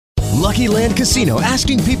Lucky Land Casino,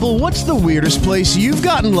 asking people, what's the weirdest place you've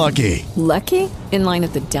gotten lucky? Lucky? In line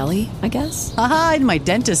at the deli, I guess? Aha, in my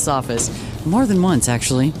dentist's office. More than once,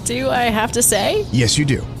 actually. Do I have to say? Yes, you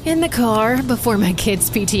do. In the car before my kids'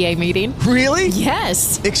 PTA meeting. Really?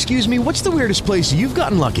 Yes. Excuse me, what's the weirdest place you've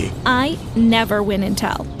gotten lucky? I never win and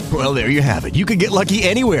tell. Well, there you have it. You can get lucky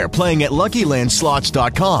anywhere, playing at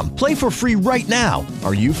LuckyLandSlots.com. Play for free right now.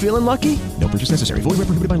 Are you feeling lucky? No purchase necessary. Void where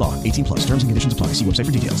prohibited by law. 18 plus. Terms and conditions apply. See website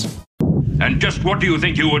for details. And just what do you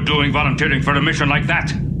think you were doing volunteering for a mission like that?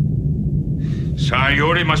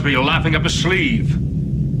 Sayuri must be laughing up his sleeve.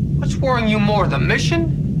 What's worrying you more, the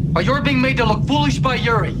mission? Or you're being made to look foolish by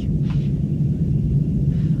Yuri?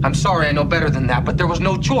 I'm sorry, I know better than that, but there was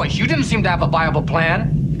no choice. You didn't seem to have a viable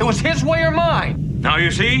plan. It was his way or mine. Now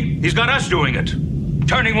you see, he's got us doing it.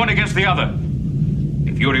 Turning one against the other.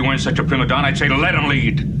 If Yuri weren't such a prima donna, I'd say let him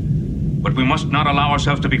lead. But we must not allow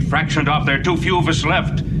ourselves to be fractioned off. There are too few of us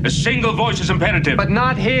left. A single voice is imperative. But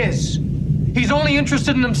not his. He's only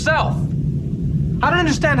interested in himself. I don't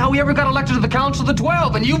understand how he ever got elected to the Council of the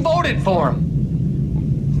 12, and you voted for him.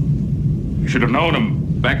 You should have known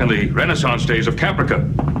him back in the Renaissance days of Caprica.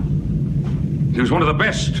 He was one of the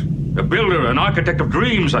best. A builder, an architect of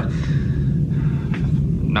dreams.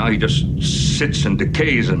 Now he just sits and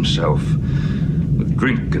decays himself with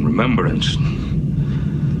drink and remembrance.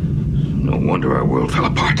 No wonder our world fell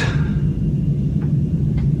apart.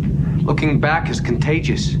 Looking back is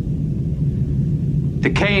contagious.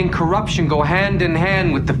 Decay and corruption go hand in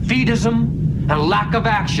hand with defeatism and lack of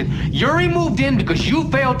action. Yuri moved in because you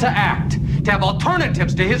failed to act, to have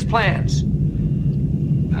alternatives to his plans.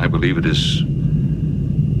 I believe it is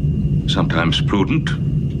sometimes prudent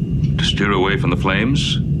to steer away from the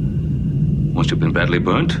flames once you've been badly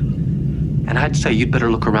burnt. And I'd say you'd better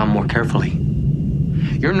look around more carefully.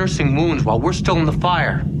 You're nursing wounds while we're still in the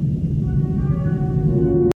fire.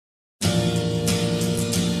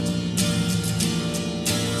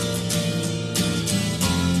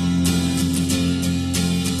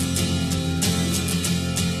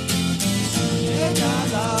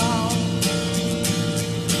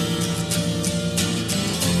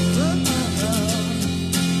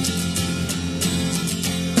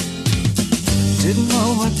 Didn't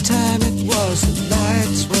know what time it was, the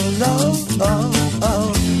lights were low.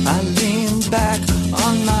 I leaned back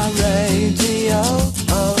on my radio.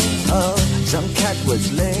 Some cat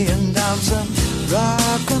was laying down some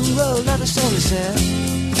rock and roll, not a soul said.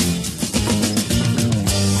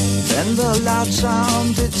 Then the loud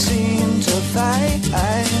sound, it seemed to fade.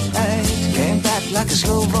 Came back like a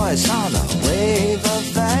slow voice on a wave of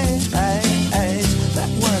fate. That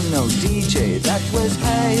was no DJ, that was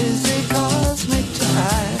hazy cosmic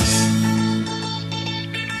time.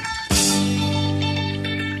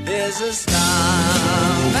 There's a starman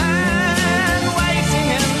waiting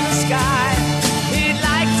in the sky. He'd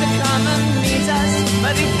like to come and meet us,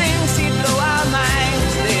 but he thinks he'd blow our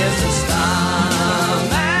minds. There's a starman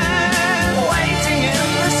waiting in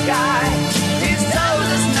the sky. He's told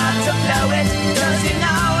us not to blow it, 'cause he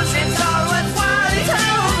knows it's all worthwhile. He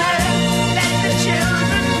told me, let the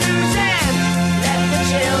children use it, let the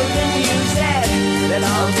children use it, let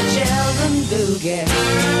all the children boogie.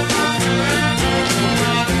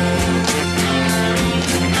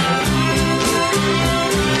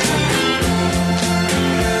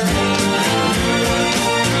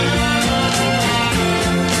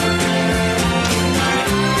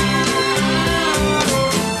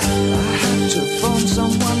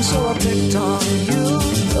 Someone, so I picked on you.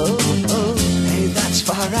 Hey, that's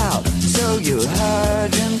far out, so you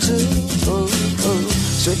heard him too.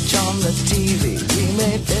 Switch on the TV, we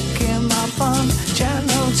may pick him up on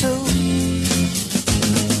channel 2.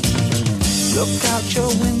 Look out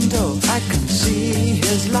your window, I can see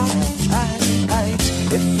his light.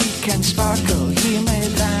 If we can sparkle, he may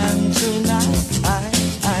land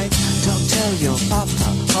tonight. Don't tell your papa,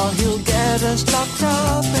 or he'll get us locked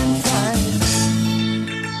up in fights.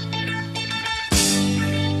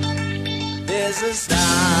 There's a starman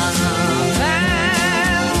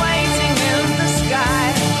waiting in the sky.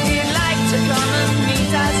 He'd like to come and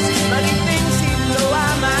meet us, but he thinks he'd blow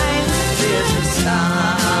our minds. There's a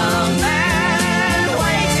starman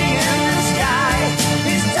waiting in the sky.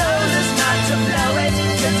 He's told us not to blow it,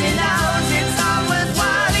 'cause he knows it's all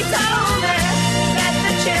worthwhile. He told me, let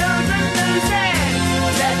the children lose it,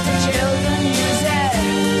 let the children use it,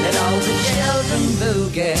 let all the children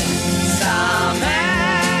boogie. Starman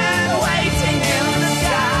waiting in the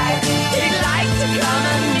sky.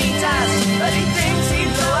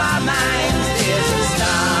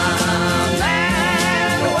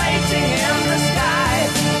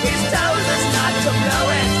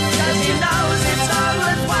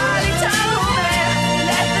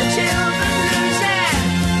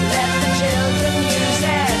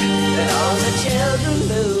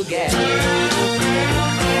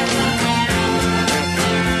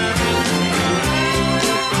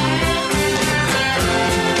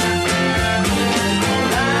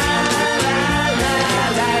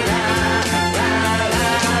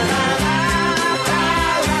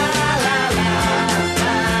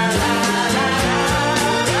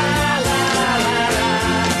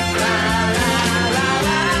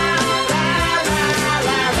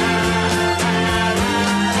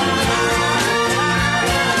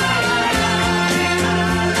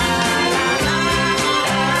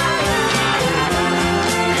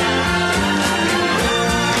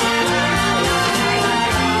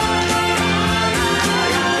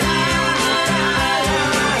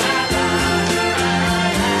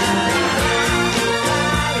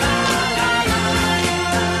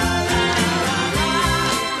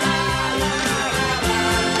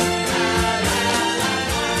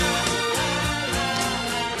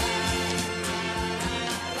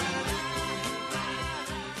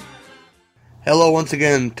 Hello once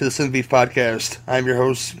again to the Sin Beef Podcast. I'm your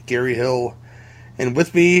host, Gary Hill. And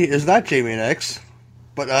with me is not Jamie and X,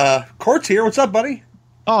 but Cort's here. What's up, buddy?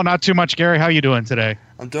 Oh, not too much, Gary. How you doing today?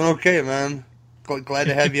 I'm doing okay, man. Glad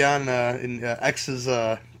to have you on in X's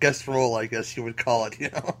guest role, I guess you would call it, you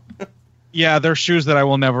know? Yeah, they're shoes that I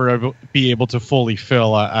will never be able to fully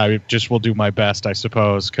fill. I just will do my best, I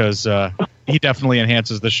suppose, because he definitely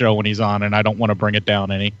enhances the show when he's on, and I don't want to bring it down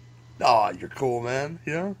any. Oh, you're cool, man.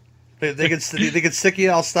 You know? They get sick of you,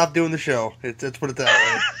 I'll stop doing the show. Let's put it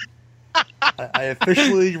that way. I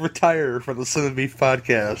officially retire from the Sin Beef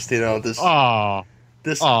Podcast. You know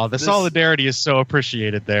the solidarity is so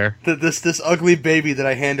appreciated there. This ugly baby that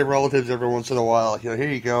I hand to relatives every once in a while. You know, here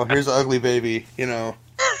you go. Here's an ugly baby. You know.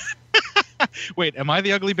 Wait, am I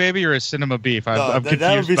the ugly baby or is Cinema Beef? I'm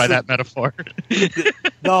confused by that metaphor.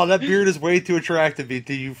 No, that beard is way too attractive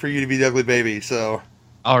for you to be the ugly baby. So.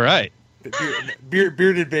 All right.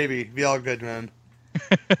 Bearded baby, be all good, man.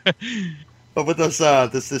 But with us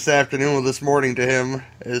this afternoon, or this morning to him,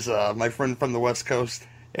 is my friend from the West Coast.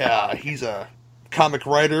 Yeah, he's a comic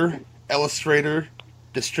writer, illustrator,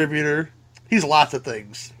 distributor. He's lots of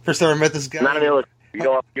things. First time I met this guy. Not an illustrator. You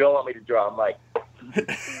don't want me to draw, Mike.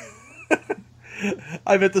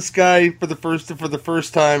 I met this guy for the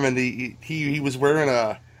first time, and he was wearing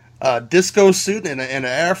a disco suit and an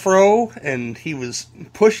afro, and he was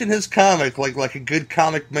pushing his comic like a good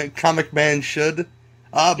comic man should.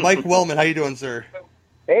 Mike Wellman, how you doing, sir?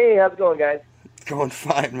 Hey, how's it going, guys? It's going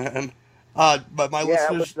fine, man. But my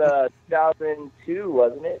listeners... it was 2002,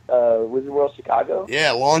 wasn't it? Wizard World Chicago?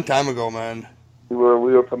 Yeah, a long time ago, man. We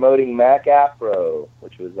were promoting Mac Afro,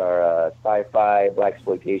 which was our sci-fi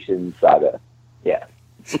blaxploitation saga. Yeah.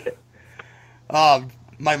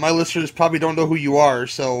 My listeners probably don't know who you are,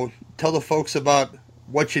 so tell the folks about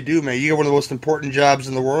what you do, man. You got one of the most important jobs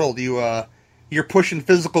in the world. You're pushing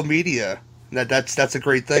physical media. That's a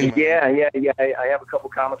great thing, man. Yeah. I have a couple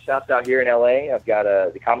comic shops out here in LA. I've got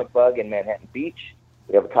the Comic Bug in Manhattan Beach.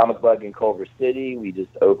 We have a Comic Bug in Culver City. We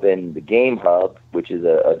just opened the Game Hub, which is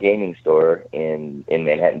a gaming store in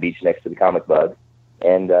Manhattan Beach next to the Comic Bug.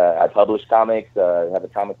 And I publish comics. I have a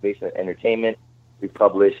Comic Basement Entertainment. We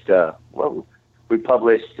published what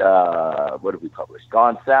have we published?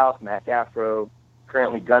 Gone South, Mac Afro.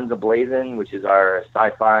 Currently Guns A-Blazing, which is our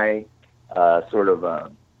sci-fi sort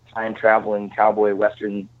of time-traveling cowboy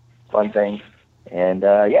western fun thing. And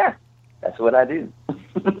that's what I do.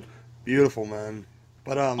 Beautiful, man.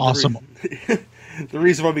 But awesome. The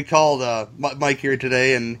reason why we called Mike here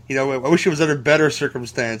today, and I wish it was under better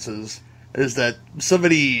circumstances, is that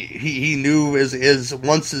somebody he knew is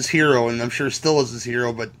once his hero, and I'm sure still is his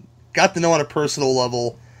hero, but got to know on a personal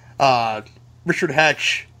level. Richard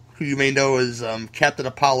Hatch, who you may know as Captain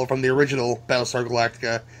Apollo from the original Battlestar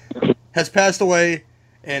Galactica, has passed away,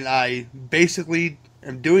 and I basically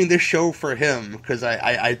am doing this show for him, because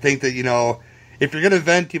I think that, if you're going to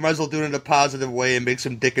vent, you might as well do it in a positive way and make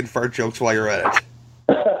some dick and fart jokes while you're at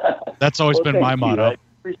it. That's always been my motto. I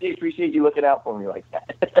appreciate you looking out for me like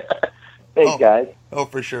that. Thanks, guys. Oh,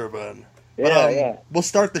 for sure, man. Yeah. We'll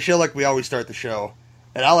start the show like we always start the show.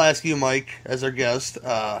 And I'll ask you, Mike, as our guest,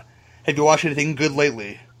 have you watched anything good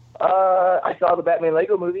lately? I saw the Batman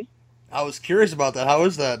Lego movie. I was curious about that. How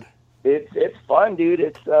is that? It's fun, dude.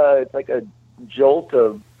 It's like a jolt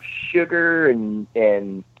of sugar and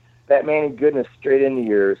Batman and goodness straight into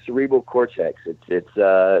your cerebral cortex. It's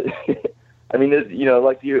I mean,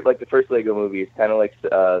 like the first Lego movie, it's kind of like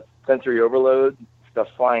sensory overload.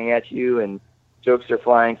 Stuff's flying at you, and jokes are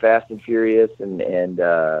flying fast and furious,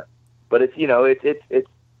 but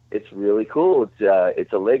it's really cool.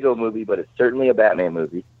 It's a Lego movie, but it's certainly a Batman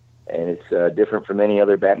movie, and it's different from any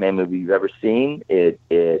other Batman movie you've ever seen. It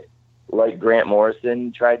like Grant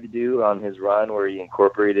Morrison tried to do on his run, where he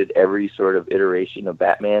incorporated every sort of iteration of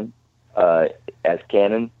Batman as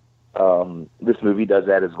canon. This movie does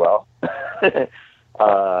that as well,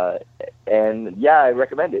 and yeah, I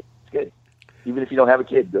recommend it. It's good. Even if you don't have a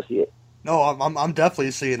kid, go see it. No, I'm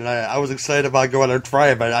definitely seeing it. I was excited about going on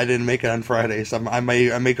Friday, but I didn't make it on Friday, so I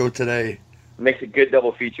may go today. It makes a good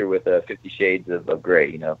double feature with 50 Shades of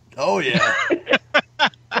Grey, Oh yeah.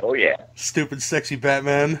 Oh yeah. Stupid, sexy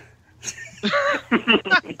Batman.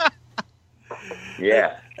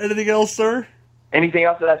 Yeah. Anything else, sir? Anything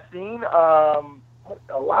else that I've seen? La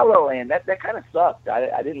La Land. That kind of sucked.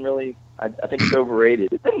 I didn't really. I think it's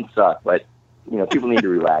overrated. It didn't suck, but people need to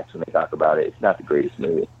relax when they talk about it. It's not the greatest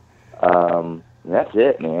movie. That's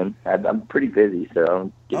it, man. I'm pretty busy, so I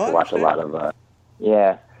don't get to watch a lot of.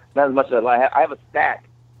 Not as much as I have a stack.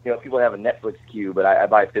 People have a Netflix queue, but I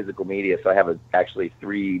buy physical media, so I have actually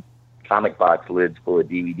 3 comic box lids full of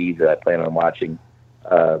DVDs that I plan on watching.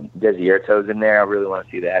 Desierto's in there. I really want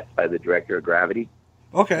to see that. It's by the director of Gravity.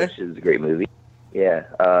 Okay. Which is a great movie. Yeah.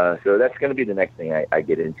 So that's going to be the next thing I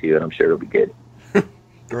get into, and I'm sure it'll be good.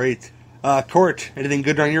 Great. Cort, anything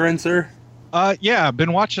good on your end, sir? Yeah, I've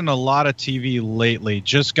been watching a lot of TV lately.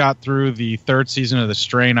 Just got through the 3rd season of The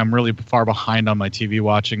Strain. I'm really far behind on my TV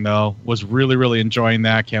watching, though. Was really, really enjoying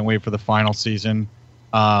that. Can't wait for the final season.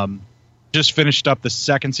 Just finished up the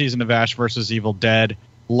 2nd season of Ash vs. Evil Dead.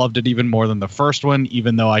 Loved it even more than the first one,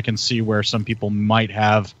 even though I can see where some people might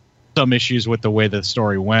have some issues with the way the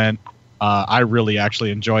story went. I really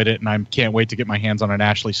actually enjoyed it, and I can't wait to get my hands on an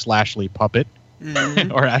Ashley Slashley puppet.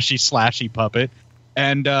 Or Ashley Slashy puppet.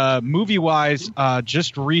 And movie-wise,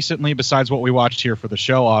 just recently, besides what we watched here for the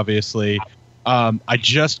show, obviously, I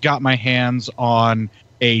just got my hands on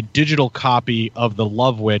a digital copy of The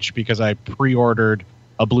Love Witch because I pre-ordered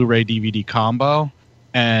a Blu-ray DVD combo,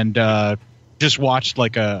 and just watched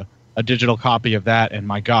like a digital copy of that, and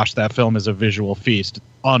my gosh, that film is a visual feast.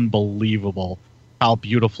 Unbelievable how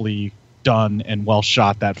beautifully done and well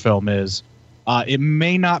shot that film is. It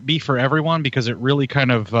may not be for everyone because it really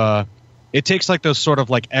kind of it takes like those sort of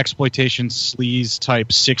like exploitation sleaze type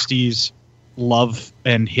 60s love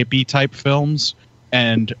and hippie type films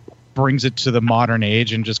and brings it to the modern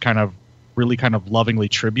age and just kind of really kind of lovingly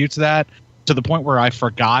tributes that to the point where I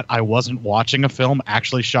forgot I wasn't watching a film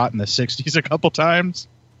actually shot in the 60s a couple times.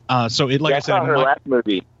 So it, like I said, her last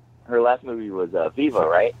movie was Viva,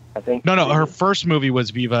 right? I think. No, her first movie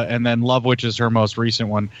was Viva, and then Love Witch is her most recent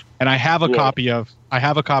one. And I have a copy of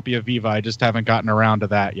Viva. I just haven't gotten around to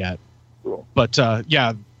that yet. Cool. But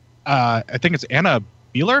I think it's Anna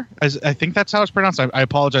Beeler. I think that's how it's pronounced. I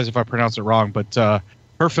apologize if I pronounce it wrong, but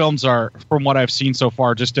her films are, from what I've seen so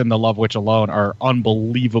far, just in The Love Witch alone, are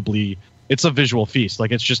unbelievably. It's a visual feast.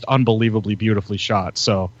 Like, it's just unbelievably beautifully shot.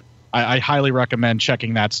 So I highly recommend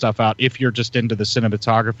checking that stuff out if you're just into the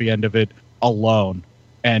cinematography end of it alone.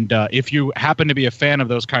 And if you happen to be a fan of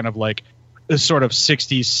those kind of like sort of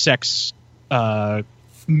 60s sex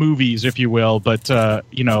movies, if you will, but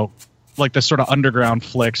like the sort of underground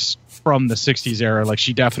flicks from the 60s era, like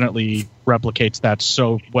she definitely replicates that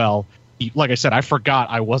so well. Like I said, I forgot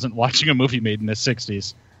I wasn't watching a movie made in the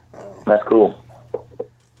 60s. That's cool.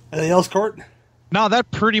 Anything else, Cort? No,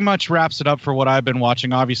 that pretty much wraps it up for what I've been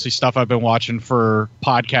watching. Obviously, stuff I've been watching for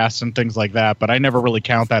podcasts and things like that, but I never really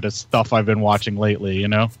count that as stuff I've been watching lately, you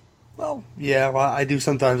know? Well, yeah, I do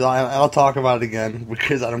sometimes. I'll talk about it again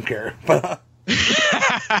because I don't care. But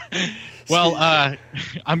well,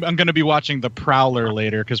 I'm going to be watching The Prowler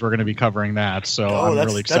later because we're going to be covering that, so I'm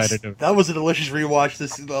really excited. That was a delicious rewatch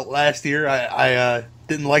this last year. I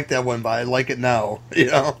didn't like that one, but I like it now, you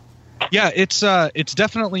know? Yeah, it's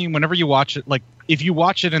definitely, whenever you watch it, like, if you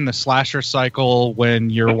watch it in the slasher cycle when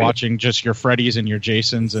you're watching just your Freddys and your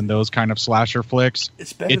Jasons and those kind of slasher flicks,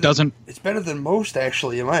 it's better than most,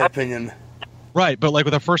 actually, in my opinion. Right, but like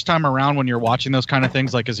with the first time around when you're watching those kind of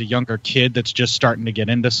things, like as a younger kid that's just starting to get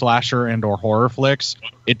into slasher and or horror flicks,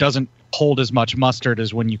 it doesn't hold as much mustard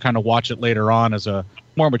as when you kind of watch it later on as a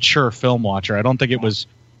more mature film watcher. I don't think it was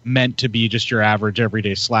meant to be just your average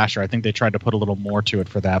everyday slasher. I think they tried to put a little more to it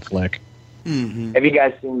for that flick. Mm-hmm. Have you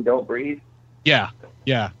guys seen Don't Breathe? Yeah.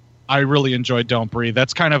 I really enjoyed Don't Breathe.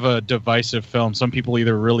 That's kind of a divisive film. Some people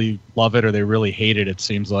either really love it or they really hate it, it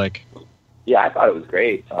seems like. Yeah, I thought it was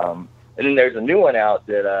great. And then there's a new one out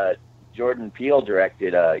that Jordan Peele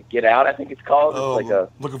directed, Get Out, I think it's called. Oh, it's like a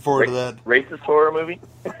looking forward to that. Racist horror movie.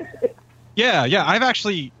 Yeah. I've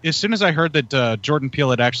actually, as soon as I heard that Jordan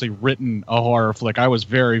Peele had actually written a horror flick, I was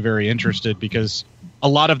very, very interested because a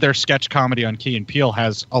lot of their sketch comedy on Key and Peele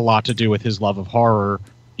has a lot to do with his love of horror.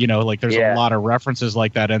 You know, like there's a lot of references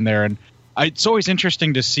like that in there. And it's always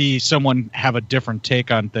interesting to see someone have a different take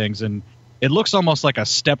on things. And it looks almost like a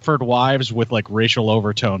Stepford Wives with like racial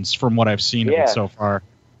overtones from what I've seen of it so far.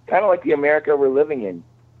 Kind of like the America we're living in.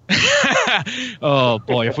 Oh,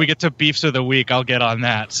 boy. If we get to Beefs of the Week, I'll get on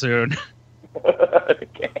that soon.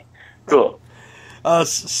 Okay, cool.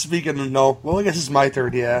 Speaking of I guess it's my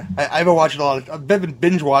turn. Yeah, I've been watching I've been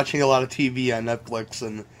binge watching a lot of TV on Netflix,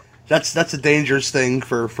 and that's a dangerous thing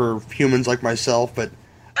for humans like myself. But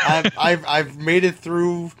I've made it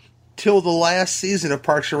through till the last season of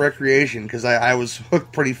Parks and Recreation because I was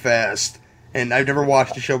hooked pretty fast, and I've never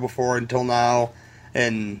watched the show before until now,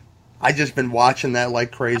 and I just been watching that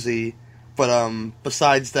like crazy. But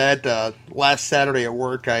besides that, last Saturday at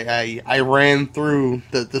work, I ran through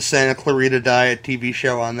the Santa Clarita Diet TV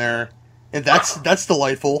show on there, and that's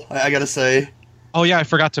delightful. I gotta say. Oh yeah, I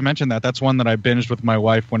forgot to mention that. That's one that I binged with my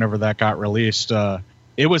wife whenever that got released.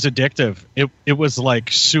 It was addictive. It was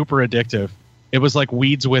like super addictive. It was like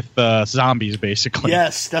Weeds with zombies, basically.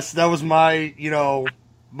 Yes, that was my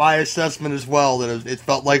my assessment as well. That it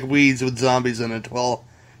felt like Weeds with zombies in it. Well,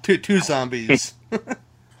 two zombies.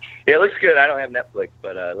 Yeah, it looks good. I don't have Netflix,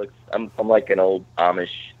 but it looks. I'm like an old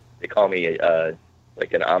Amish. They call me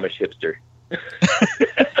like an Amish hipster.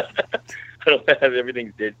 I don't have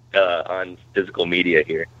everything on physical media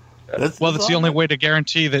here. That's the only way to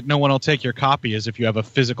guarantee that no one will take your copy is if you have a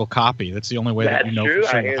physical copy. That's the only way that you know true. for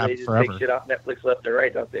sure I hear you'll have they it just forever. take shit off Netflix left and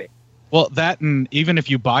right, don't they? Well, that, and even if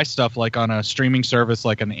you buy stuff like on a streaming service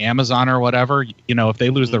like an Amazon or whatever, if they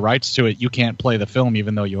lose the rights to it, you can't play the film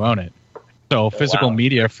even though you own it. So physical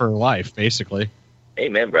media for life, basically.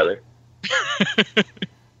 Amen, brother.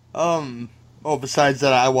 Besides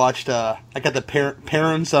that, I watched, I got the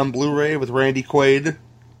Parents on Blu-ray with Randy Quaid.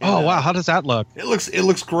 Oh, wow, how does that look? It looks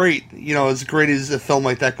great. As great as a film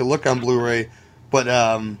like that could look on Blu-ray. But,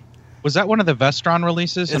 was that one of the Vestron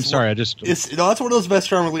releases? I'm sorry, that's one of those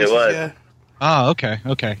Vestron releases, yeah. Oh,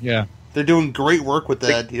 okay, yeah. They're doing great work with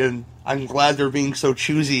that, and I'm glad they're being so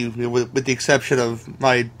choosy, with the exception of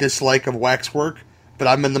my dislike of Waxwork, but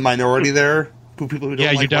I'm in the minority there. People who don't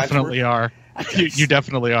like you definitely Waxwork. are. You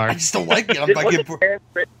definitely are. I just don't like it.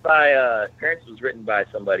 Parents was written by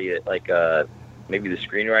somebody like maybe the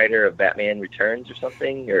screenwriter of Batman Returns or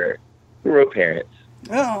something, or who wrote Parents?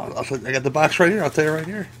 Oh, I got the box right here. I'll tell you right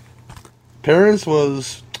here. Parents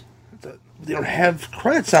was... They don't have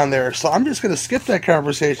credits on there, so I'm just going to skip that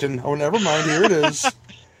conversation. Oh, never mind. Here it is.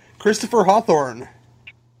 Christopher Hawthorne.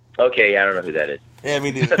 Okay, I don't know who that is. Yeah, me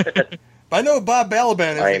neither. But I know Bob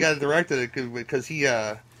Balaban is the guy that directed it because he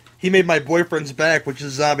made My Boyfriend's Back, which is a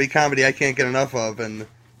zombie comedy I can't get enough of, and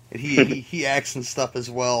he acts and stuff as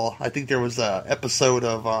well. I think there was a episode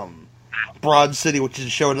of Broad City, which is a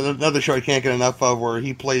show, another show I can't get enough of, where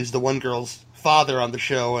he plays the one girl's father on the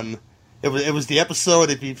show, and it was the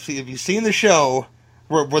episode, if you've seen the show,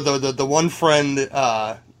 where the one friend,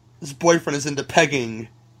 his boyfriend is into pegging,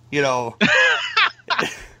 Yeah,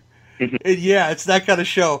 it's that kind of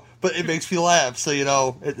show, but it makes me laugh, so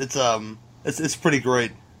it's pretty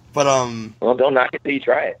great. But well, don't knock it till you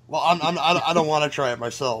try it. Well, I don't want to try it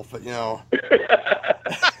myself, but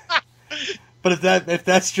But if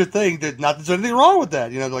that's your thing, there's anything wrong with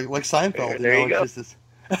that, like Seinfeld. There you go.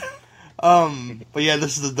 But yeah,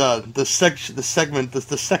 this is the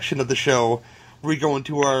section of the show where we go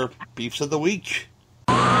into our beefs of the week.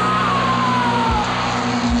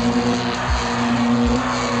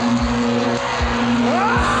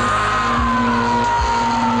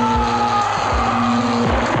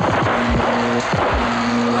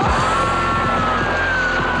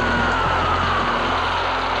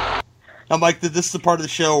 Now, Mike, this is the part of the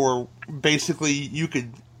show where basically you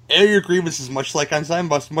could air your grievances, much like on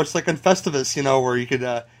Seinbust, much like on Festivus, where you could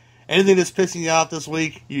anything that's pissing you off this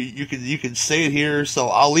week, you could say it here. So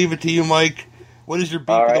I'll leave it to you, Mike. What is your beef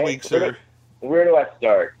of the week, sir? Where do I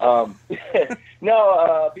start? Beef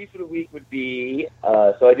of the week would be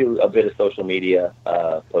so I do a bit of social media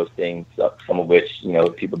posting, some of which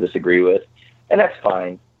people disagree with, and that's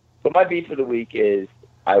fine. But my beef of the week is,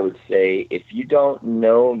 I would say, if you don't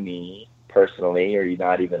know me personally, or you're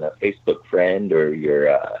not even a Facebook friend, or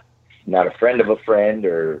you're not a friend of a friend,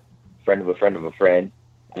 or friend of a friend of a friend,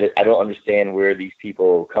 I don't understand where these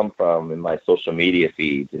people come from in my social media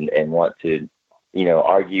feeds and want to,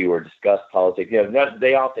 argue or discuss politics.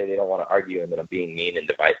 They all say they don't want to argue and that I'm being mean and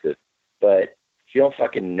divisive. But if you don't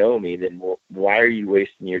fucking know me, then why are you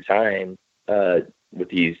wasting your time with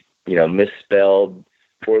these, misspelled,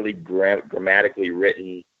 poorly grammatically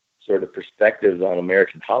written sort of perspectives on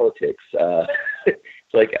American politics?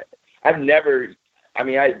 It's like I've never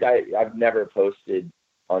posted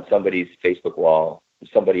on somebody's Facebook wall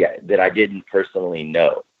somebody that I didn't personally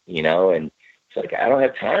know, and it's like I don't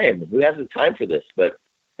have time. Who has the time for this? But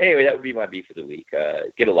anyway, that would be my beef of the week.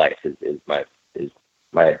 Get a life is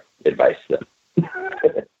my advice to them.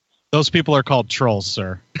 Those people are called trolls,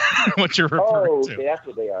 sir. What you're referring to? Okay, that's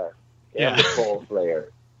what they are. Yeah, the troll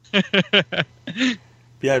slayer.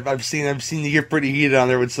 Yeah, I've seen you get pretty heated on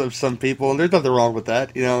there with some people, and there's nothing wrong with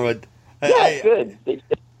that, Good. They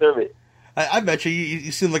deserve it. I bet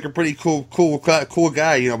you seem like a pretty cool guy,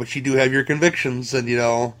 but you do have your convictions, and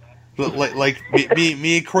like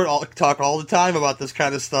me and Cort talk all the time about this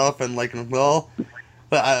kind of stuff, and I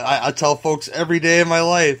tell folks every day of my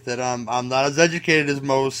life that I'm not as educated as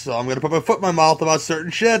most, so I'm gonna put my foot in my mouth about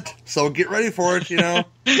certain shit. So get ready for it,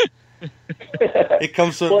 It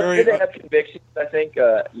comes to it's good to have convictions. I think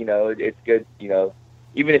it's good.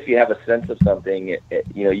 Even if you have a sense of something,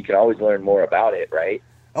 you can always learn more about it, right?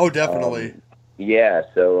 Oh, definitely. Yeah.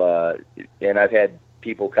 So, and I've had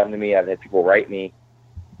people come to me. I've had people write me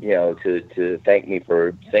to thank me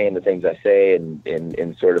for saying the things I say and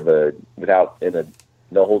in sort of a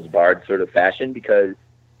no holds barred sort of fashion, because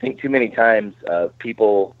I think too many times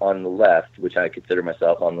people on the left, which I consider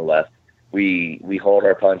myself on the left, we hold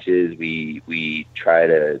our punches, we try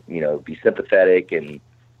to be sympathetic and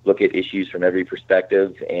look at issues from every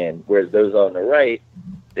perspective, and whereas those on the right,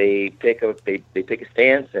 they pick a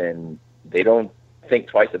stance and they don't think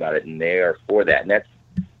twice about it, and they are for that. And that's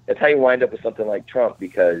how you wind up with something like Trump,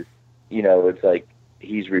 because it's like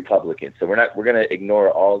he's Republican, so we're going to ignore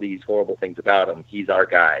all these horrible things about him. He's our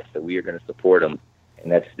guy, so we are going to support him.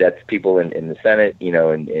 And that's people in the Senate,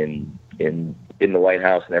 in the White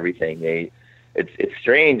House and everything. It's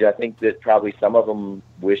strange. I think that probably some of them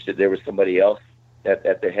wish that there was somebody else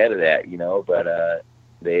at the head of that, but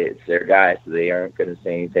it's their guy, so they aren't going to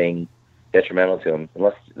say anything detrimental to him,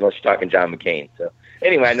 unless you're talking John McCain. So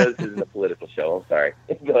anyway, I know this isn't a political show. I'm sorry.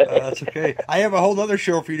 Go ahead. That's okay. I have a whole other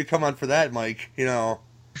show for you to come on for that, Mike. Oh,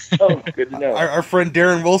 good to know. Our friend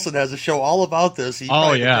Darren Wilson has a show all about this. He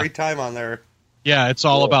probably had a great time on there. Yeah, it's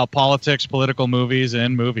all about politics, political movies,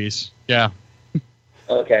 and movies. Yeah.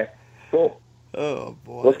 Okay. Cool. Oh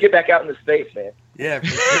boy. Let's get back out into space, man. Yeah.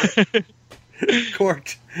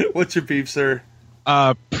 Cort, what's your beef, sir?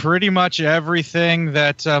 Pretty much everything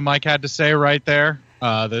that Mike had to say right there.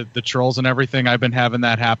 The trolls and everything. I've been having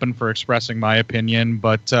that happen for expressing my opinion,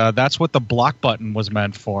 but that's what the block button was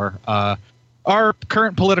meant for. Our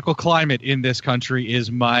current political climate in this country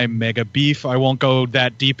is my mega beef. I won't go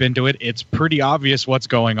that deep into it. It's pretty obvious what's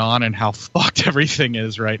going on and how fucked everything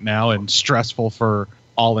is right now, and stressful for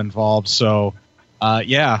all involved. So,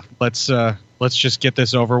 let's just get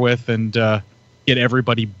this over with and get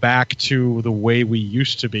everybody back to the way we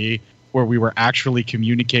used to be, where we were actually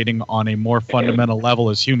communicating on a more fundamental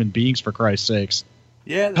level as human beings, for Christ's sakes.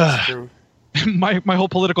 Yeah, that's true. My whole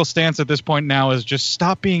political stance at this point now is just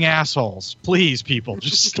stop being assholes. Please, people,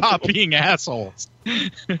 just stop being assholes.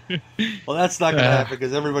 Well, that's not going to happen,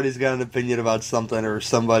 because everybody's got an opinion about something or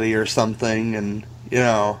somebody or something, and,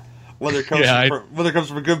 whether it comes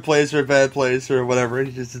from a good place or a bad place or whatever,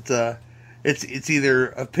 it's either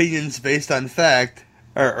opinions based on fact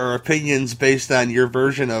or opinions based on your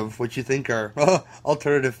version of what you think are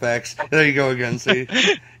alternative facts. There you go again. See?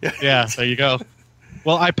 Yeah, there you go.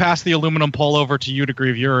 Well, I passed the aluminum pole over to you to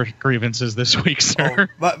grieve your grievances this week, sir.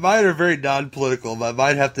 Mine are very non-political.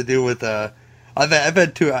 Mine have to do with I've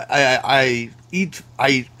had two. I eat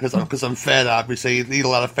because I'm fat. Obviously, I eat a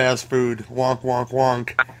lot of fast food. Wonk wonk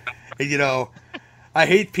wonk. And I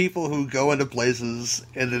hate people who go into places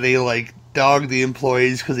and they dog the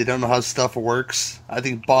employees because they don't know how stuff works. I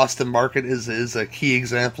think Boston Market is a key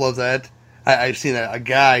example of that. I've seen a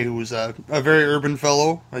guy who was a very urban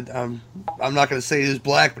fellow. I'm not going to say he was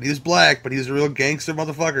black, but he was a real gangster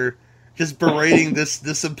motherfucker. Just berating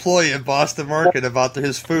this employee at Boston Market about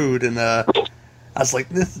his food, and I was like,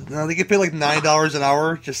 they get paid $9 an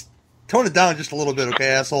hour. Just tone it down just a little bit, okay,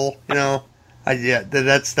 asshole.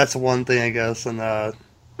 That's one thing, I guess, and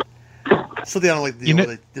something I don't like to deal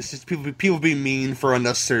with. It's just people being mean for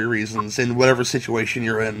unnecessary reasons in whatever situation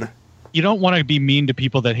you're in. You don't want to be mean to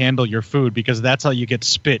people that handle your food, because that's how you get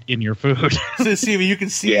spit in your food. So, see, you can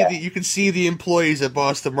see the employees at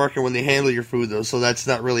Boston Market when they handle your food, though. So that's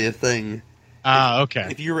not really a thing. Okay.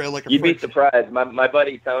 If you were you'd be surprised. My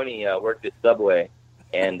buddy Tony worked at Subway,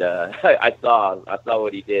 and I saw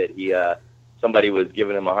what he did. Somebody was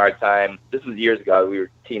giving him a hard time. This was years ago. We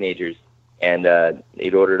were teenagers, and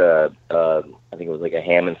he'd ordered I think it was a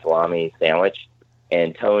ham and salami sandwich,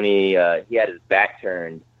 and Tony he had his back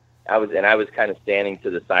turned. I was kind of standing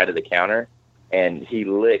to the side of the counter, and he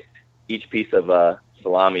licked each piece of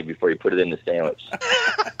salami before he put it in the sandwich.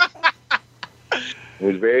 It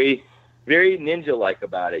was very, very ninja-like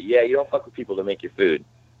about it. Yeah, you don't fuck with people to make your food.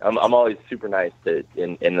 I'm always super nice to,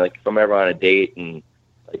 and if I'm ever on a date and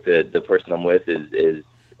the person I'm with is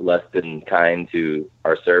less than kind to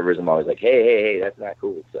our servers, I'm always like, hey, that's not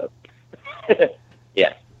cool. So,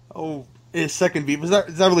 yeah. Oh. His second beef it's not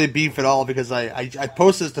really a beef at all, because I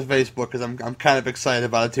posted this to Facebook because I'm kind of excited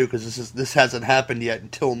about it too, because this hasn't happened yet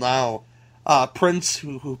until now. Prince,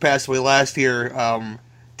 who passed away last year,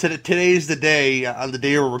 today's the day, on the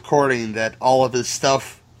day we're recording, that all of his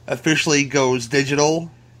stuff officially goes digital,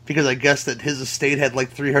 because I guess that his estate had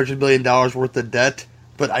 $300 million worth of debt.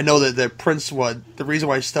 But I know that Prince, the reason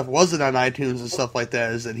why his stuff wasn't on iTunes and stuff like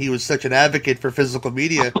that is that he was such an advocate for physical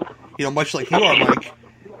media, much like you are, Mike.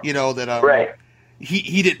 Right.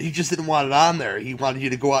 He just didn't want it on there. He wanted you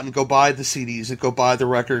to go out and go buy the CDs and go buy the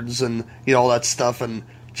records and all that stuff, and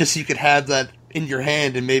just so you could have that in your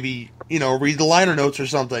hand and maybe read the liner notes or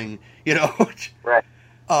something. Right.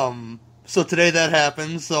 So today that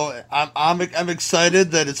happened. So I'm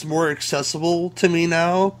excited that it's more accessible to me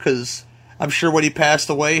now, because I'm sure when he passed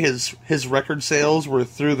away, his record sales were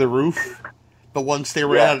through the roof. But once they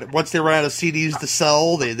ran out of CDs to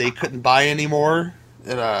sell, they couldn't buy anymore.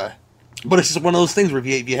 And but it's just one of those things where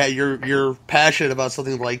if you're passionate about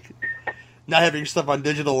something like not having your stuff on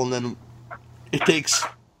digital, and then it takes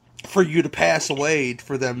for you to pass away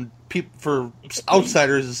for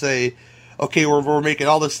outsiders to say, okay, we're making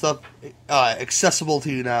all this stuff accessible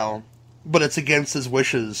to you now, but it's against his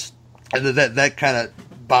wishes, and that kind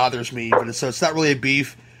of bothers me. But so it's not really a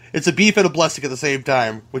beef. It's a beef and a blessing at the same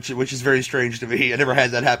time, which is very strange to me. I never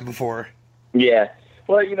had that happen before. Yeah.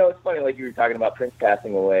 Well, it's funny, like you were talking about Prince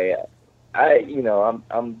passing away.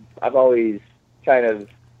 I've always kind of,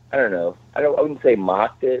 I don't know, I wouldn't say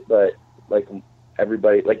mocked it, but like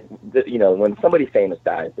everybody, like, when somebody famous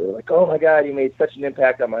dies, they're like, oh my God, you made such an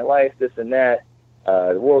impact on my life, this and that.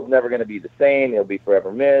 The world's never going to be the same. It'll be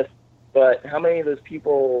forever missed. But how many of those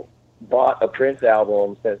people bought a Prince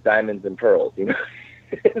album since Diamonds and Pearls?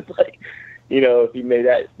 It's like, if you made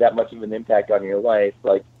that much of an impact on your life,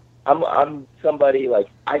 like, I'm somebody, like,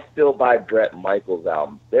 I still buy Bret Michaels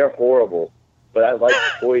albums. They're horrible, but I like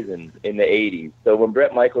Poison in the 80s. So when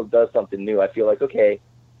Bret Michaels does something new, I feel like, okay,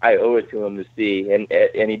 I owe it to him to see, and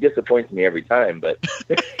he disappoints me every time, but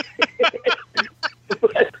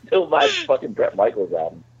I still buy fucking Bret Michaels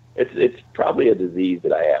album. It's probably a disease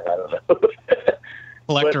that I have. I don't know.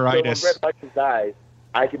 Collectoritis. But when Bret Michaels dies,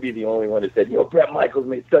 I could be the only one that said, Bret Michaels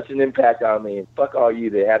made such an impact on me, and fuck all you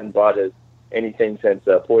that haven't bought anything since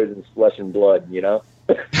Poison's Flesh and Blood,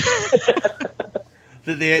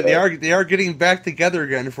 They are getting back together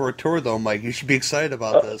again for a tour, though, Mike. You should be excited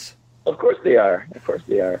about this. Of course they are.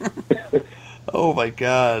 Oh, my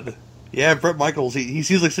God. Yeah, Bret Michaels, he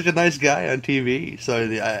seems like such a nice guy on TV, so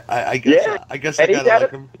I guess I gotta like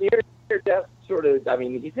him.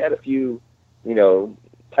 He's had a few,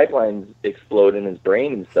 pipelines explode in his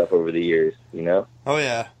brain and stuff over the years, Oh,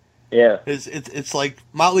 yeah. Yeah. It's like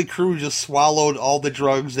Motley Crue just swallowed all the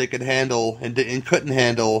drugs they could handle and couldn't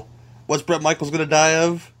handle. What's Bret Michaels going to die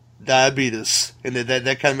of? Diabetes. And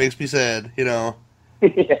that kind of makes me sad, Yeah.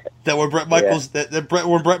 That when Bret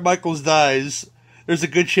Michaels dies, there's a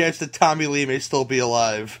good chance that Tommy Lee may still be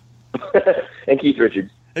alive. And Keith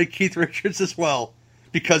Richards. And Keith Richards as well,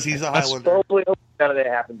 because he's a Highlander. Probably none of that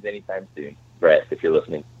happens anytime soon, Brett, if you're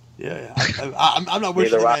listening. Yeah. I'm not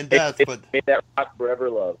wishing the man death, but may that rock forever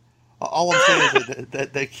love. All I'm saying is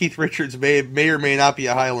that Keith Richards may or may not be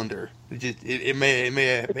a Highlander. It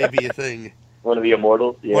may be a thing. One of the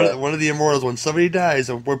immortals? Yeah. One of the immortals. When somebody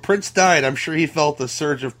dies, when Prince died, I'm sure he felt the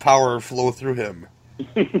surge of power flow through him.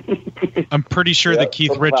 I'm pretty sure that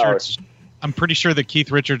Keith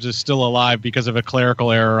Richards is still alive because of a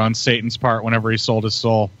clerical error on Satan's part whenever he sold his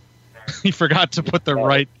soul. He forgot to put the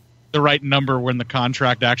right number when the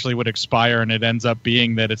contract actually would expire, and it ends up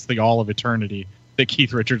being that it's the all of eternity that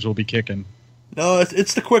Keith Richards will be kicking. No,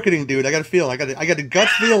 it's the quickening, dude. I got a feeling. I got a gut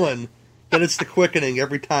feeling that it's the quickening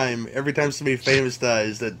every time somebody famous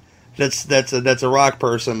dies. That's a rock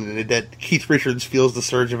person. That Keith Richards feels the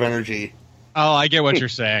surge of energy. Oh, I get what you're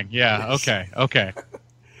saying. Yeah. Yes. Okay.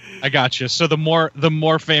 I got you. So the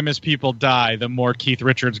more famous people die, the more Keith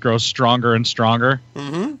Richards grows stronger and stronger.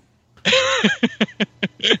 Mm-hmm.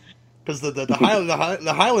 Because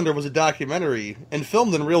the Highlander was a documentary and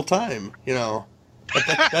filmed in real time.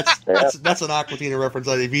 That's an Aqua Teen reference.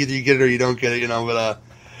 Either you get it or you don't get it.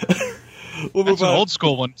 But that's an old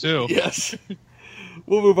school one too. Yes.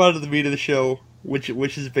 We'll move on to the meat of the show, which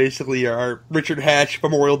is basically our Richard Hatch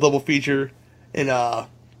Memorial Double Feature, and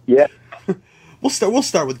we'll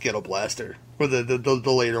start with Ghetto Blaster for the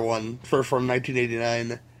later one from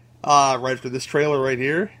 1989. Right after this trailer right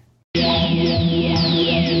here.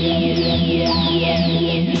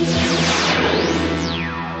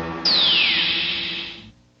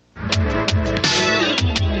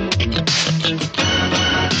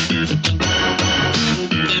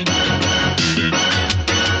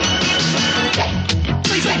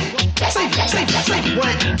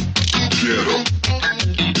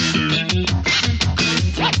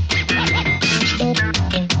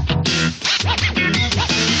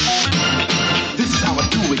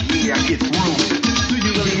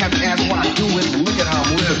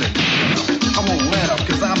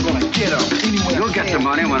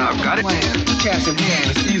 Money when I've got it. Cash in hand,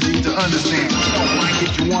 it's easy to understand. You don't like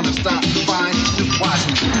it, you want to stop, fine, just watch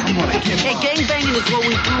me. I'm gonna get Hey, gangbanging is what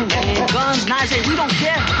we do, man. Guns, knives, hey, we don't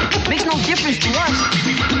care. Makes no difference to us.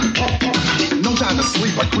 No time to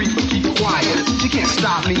sleep, I creep, but keep quiet. You can't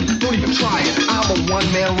stop me, don't even try it. I'm a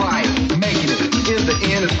one-man riot, making it. In the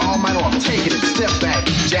end, it's all mine or I'm taking it. Step back,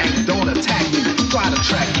 Jack, don't attack.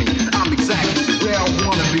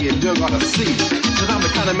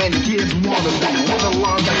 and kids wanna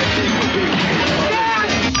learn that the king will be.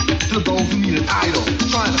 To those who need an idol,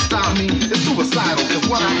 trying to stop me is suicidal. Cause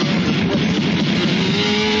what I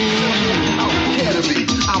don't care to be,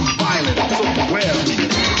 I'm violent, so beware of me.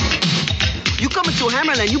 You coming to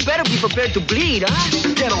Hammerland, you better be prepared to bleed,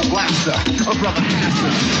 huh? Ghetto blaster, a brother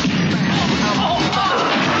pastor.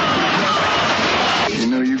 You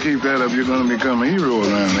know, you keep that up, you're gonna become a hero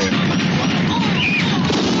around here.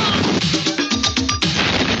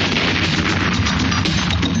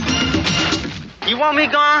 You want me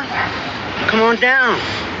gone? Come on down.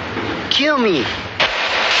 Kill me.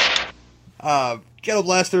 Ghetto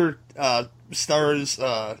Blaster stars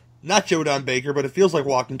not Joe Don Baker, but it feels like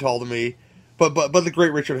Walking Tall to me. But the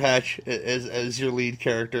great Richard Hatch as your lead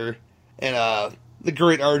character, and the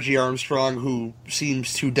great R.G. Armstrong, who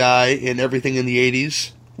seems to die in everything in the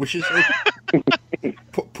 80s, which is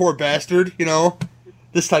poor bastard, you know.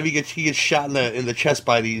 This time he gets shot in the chest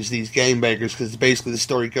by these gangbangers, because basically the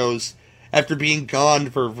story goes, after being gone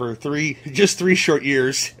for just three short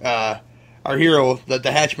years, our hero, the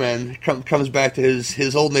Hatchman, comes back to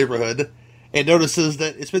his old neighborhood and notices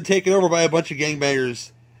that it's been taken over by a bunch of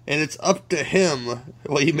gangbangers. And it's up to him.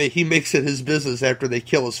 Well, he makes it his business after they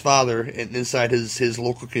kill his father inside his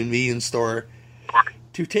local convenience store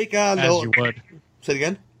to take on. As you would. Say it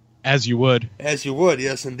again. As you would. As you would.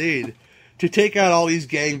 Yes, indeed. To take on all these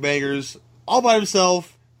gangbangers all by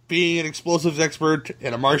himself, being an explosives expert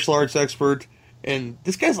and a martial arts expert, and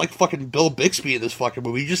this guy's like fucking Bill Bixby in this fucking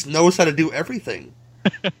movie. He just knows how to do everything.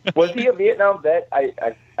 Was he a Vietnam vet?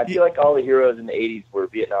 I feel like all the heroes in the 80s were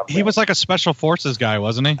Vietnam vets. He was like a special forces guy,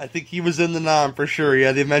 wasn't he? I think he was in the Nam for sure.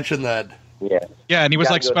 Yeah, they mentioned that. Yeah. Yeah, and he was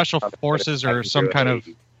like special forces or some kind of...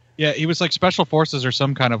 Yeah, he was like special forces or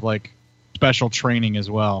some kind of like special training as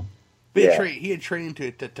well. But he had training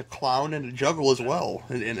to clown and to juggle as well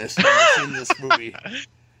in this movie.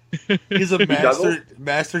 He's a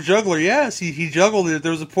master juggler. Yes, he juggled.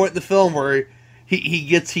 There was a point in the film where he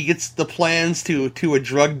gets the plans to a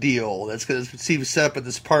drug deal that's going to be set up at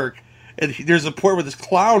this park, and there's a point where this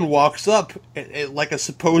clown walks up at like a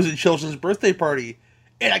supposed children's birthday party,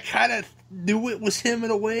 and I kind of knew it was him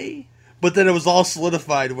in a way, but then it was all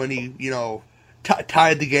solidified when he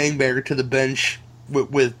tied the gangbanger to the bench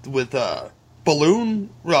with balloon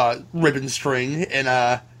ribbon string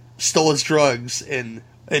and stole his drugs, and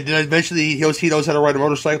then eventually he knows how to ride a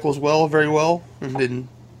motorcycle as well, very well, and then.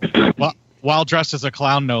 While dressed as a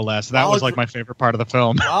clown, no less. That was like my favorite part of the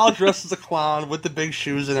film. While dressed as a clown with the big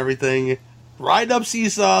shoes and everything, riding up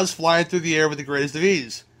seesaws, flying through the air with the greatest of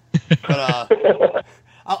ease. But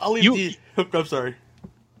I'll leave you. I'm sorry.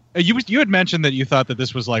 You had mentioned that you thought that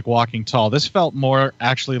this was like Walking Tall. This felt more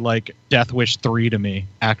actually like Death Wish 3 to me,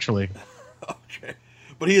 actually. Okay,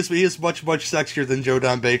 but he is much sexier than Joe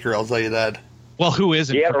Don Baker. I'll tell you that. Well, who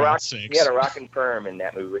isn't? He had a rockin' perm in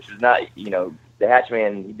that movie, which is not the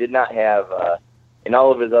Hatchman. He did not have in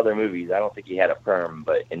all of his other movies. I don't think he had a perm,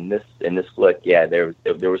 but in this flick, yeah, there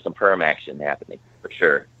was some perm action happening for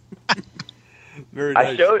sure. Very nice.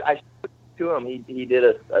 I showed to him. He did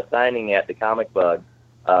a signing at the Comic Bug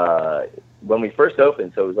when we first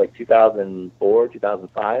opened, so it was like 2004,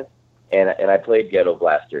 2005, and I played Ghetto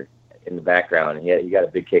Blaster in the background, and he got a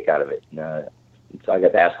big kick out of it. So I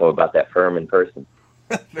got to ask him about that perm in person.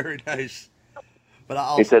 Very nice.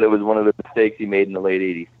 But he said it was one of the mistakes he made in the late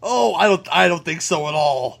 80s. Oh, I don't think so at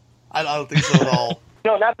all. I don't think so at all.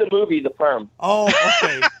 No, not the movie, the perm. Oh,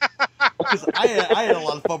 okay. Because I had a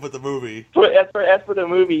lot of fun with the movie. As for the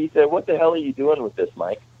movie, he said, "What the hell are you doing with this,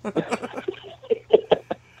 Mike?" Well,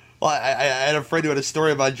 I had a friend who had a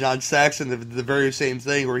story about John Saxon, the very same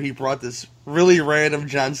thing, where he brought this really random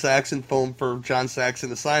John Saxon film for John Saxon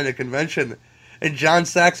to sign at a convention, and John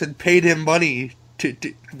Saxon paid him money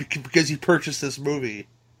because he purchased this movie.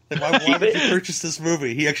 Like, why would you purchase this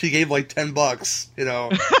movie? He actually gave like $10, you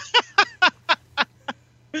know.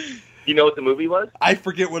 You know what the movie was? I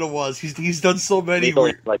forget what it was. He's done so many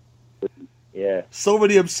so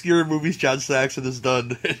many obscure movies John Saxon has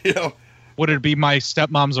done, you know. Would it be My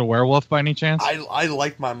Stepmom's a Werewolf by any chance? I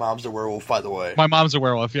like My Mom's a Werewolf, by the way. My Mom's a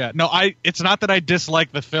Werewolf, yeah. No, it's not that I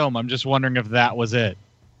dislike the film. I'm just wondering if that was it.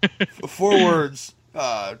 4 words.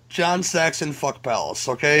 John Saxon Fuck Palace,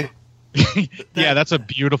 okay? Yeah, that's a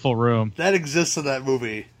beautiful room. That exists in that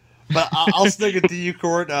movie. But I'll stick it to you,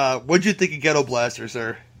 Cort. What'd you think of Ghetto Blaster,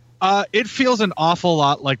 sir? It feels an awful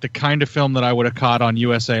lot like the kind of film that I would have caught on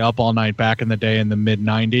USA Up All Night back in the day in the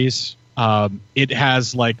mid-90s. It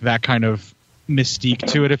has like that kind of mystique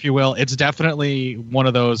to it, if you will. It's definitely one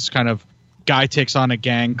of those kind of guy takes on a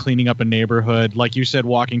gang cleaning up a neighborhood, like you said,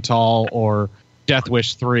 Walking Tall or Death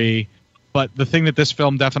Wish 3. But the thing that this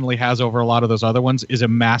film definitely has over a lot of those other ones is a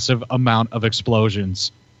massive amount of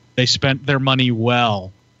explosions. They spent their money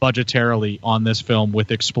well budgetarily on this film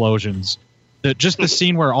with explosions. Just the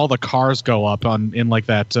scene where all the cars go up in like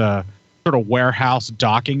that sort of warehouse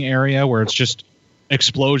docking area where it's just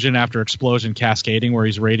explosion after explosion cascading, where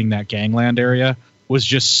he's raiding that gangland area, was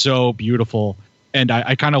just so beautiful. And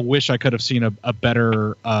I kind of wish I could have seen a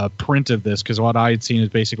better print of this, because what I had seen is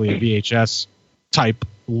basically a VHS type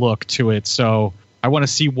look to it. So I want to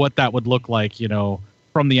see what that would look like,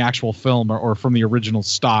 from the actual film or from the original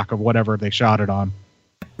stock of whatever they shot it on.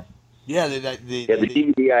 Yeah, the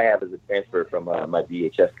DVD I have is a transfer from my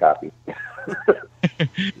VHS copy.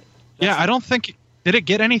 Yeah, I don't think... Did it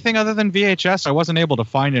get anything other than VHS? I wasn't able to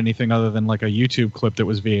find anything other than like a YouTube clip that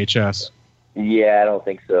was VHS. Yeah, I don't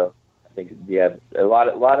think so. I think, a lot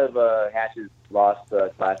of Hatch's Lost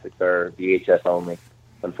classics are VHS only,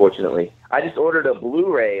 unfortunately. I just ordered a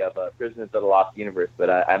Blu-ray of Prisoners of the Lost Universe, but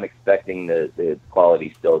I'm expecting the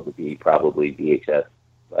quality still to be probably VHS.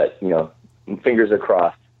 But, fingers are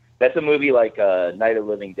crossed. That's a movie like Night of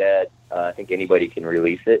the Living Dead. I think anybody can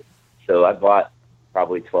release it. So I bought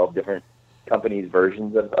probably 12 different companies'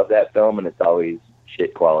 versions of that film, and it's always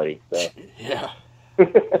shit quality. So. Yeah.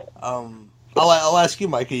 I'll ask you,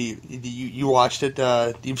 Mikey. You watched it.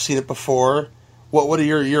 You've seen it before. What are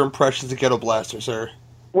your impressions of Ghetto Blaster, sir?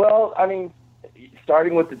 Well, I mean,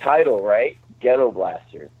 starting with the title, right? Ghetto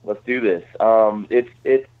Blaster. Let's do this.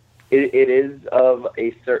 It is of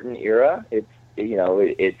a certain era.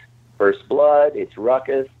 It's First Blood. It's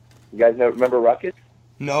Ruckus. You guys remember Ruckus?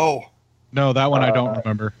 No, that one I don't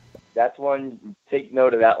remember. That's one. Take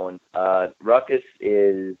note of that one. Ruckus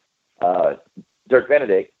is Dirk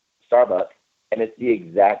Benedict, Starbuck. And it's the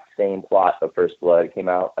exact same plot of First Blood. It came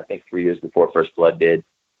out, I think, 3 years before First Blood did.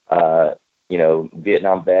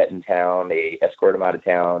 Vietnam vet in town. They escort him out of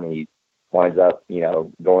town. He winds up,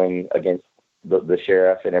 going against the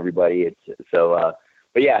sheriff and everybody. But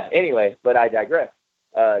yeah, anyway, but I digress.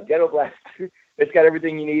 Ghetto Blaster, it's got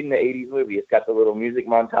everything you need in the 80s movie. It's got the little music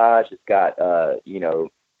montage. It's got,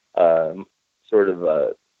 sort of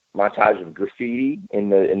a montage of graffiti in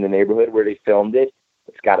the neighborhood where they filmed it.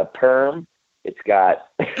 It's got a perm. It's got,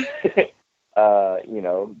 the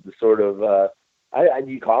sort of,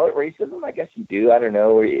 do you call it racism? I guess you do. I don't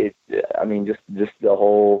know. Just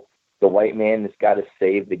the white man that's got to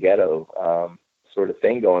save the ghetto, sort of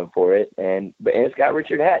thing going for it. And it's got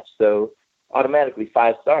Richard Hatch. So automatically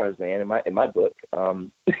 5 stars, man, in my book.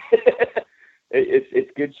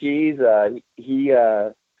 It's good cheese. That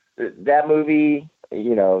movie,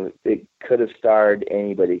 it could have starred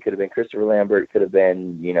anybody. It could have been Christopher Lambert. Could have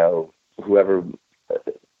been, whoever,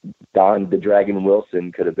 Don the Dragon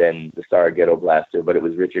Wilson could have been the star of Ghetto Blaster, but it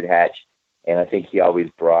was Richard Hatch, and I think he always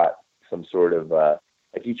brought some sort of,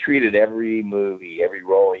 he treated every movie, every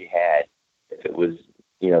role he had, if it was,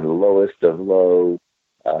 the lowest of low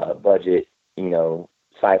budget,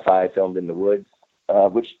 sci-fi filmed in the woods,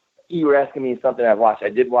 which you were asking me something I've watched. I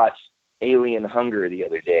did watch Alien Hunger the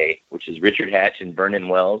other day, which is Richard Hatch and Vernon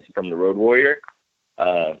Wells from The Road Warrior,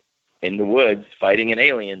 in the woods fighting an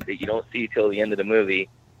alien that you don't see till the end of the movie,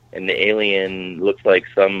 and the alien looks like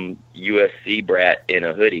some USC brat in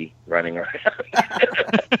a hoodie running around.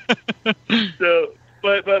 So,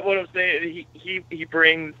 but what I'm saying, he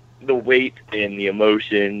brings the weight and the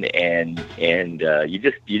emotion, and you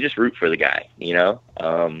just root for the guy,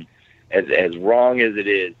 as wrong as it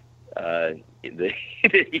is,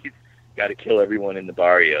 he's got to kill everyone in the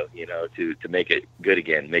barrio, to make it good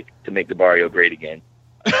again, to make the barrio great again.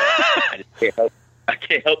 I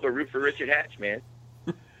can't help but root for Richard Hatch, man.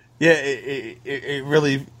 Yeah, it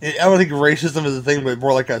really. I don't think racism is a thing, but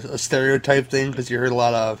more like a stereotype thing, because you heard a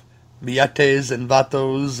lot of miates and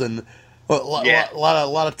vatos and a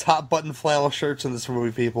lot of top button flannel shirts in this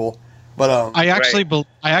movie, people. But I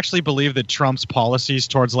actually believe that Trump's policies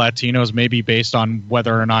towards Latinos may be based on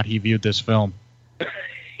whether or not he viewed this film.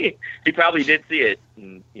 He probably did see it.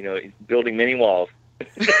 And, he's building many walls.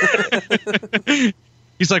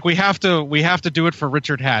 He's like, we have to do it for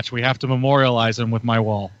Richard Hatch. We have to memorialize him with my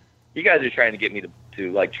wall. You guys are trying to get me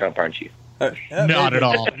to like Trump, aren't you? Not at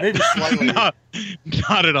all. Maybe slightly. Not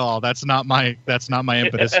at all. That's not my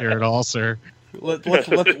impetus here at all, sir.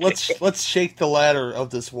 Let's shake the ladder of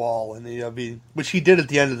this wall, and which he did at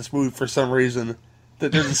the end of this movie for some reason.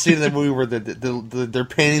 There's a scene in the movie where they're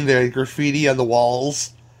painting their graffiti on the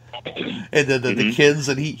walls, and the kids,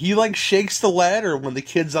 and he like shakes the ladder when the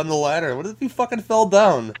kid's on the ladder. What if he fucking fell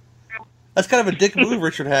down? That's kind of a dick move,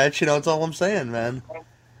 Richard Hatch. That's all I'm saying, man.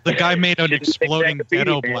 The guy made an exploding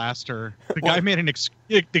ghetto blaster. The guy made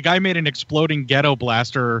an exploding ghetto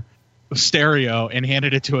blaster stereo and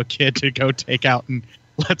handed it to a kid to go take out and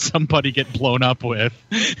let somebody get blown up with.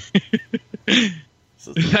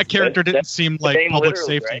 That character didn't seem like public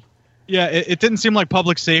safety. Right? Yeah, it didn't seem like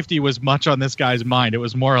public safety was much on this guy's mind. It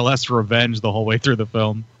was more or less revenge the whole way through the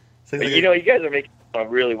film. But, you know, you guys are making me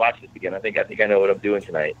really watch this again. I think I know what I'm doing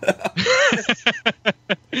tonight.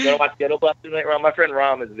 You gonna watch Ghetto Blaster tonight, Rom? My friend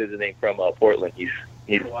Rom is visiting from Portland.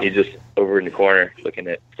 He's just over in the corner looking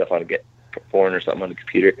at stuff on porn or something on the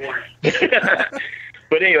computer.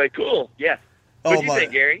 But anyway, cool. Yeah. What did you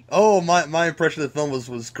think, Gary? Oh, my impression of the film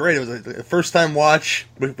was great. It was a first time watch,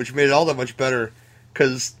 which made it all that much better.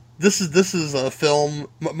 Because this is a film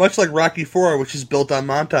much like Rocky IV, which is built on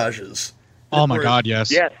montages. Oh my God,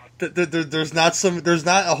 yes. Yes. There's not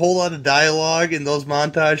a whole lot of dialogue in those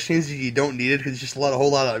montage scenes. You don't need it because it's just a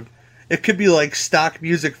whole lot of. It could be like stock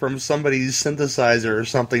music from somebody's synthesizer or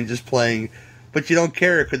something just playing, but you don't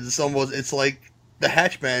care because it's like the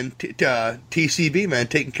Hatchman, TCB man,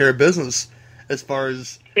 taking care of business as far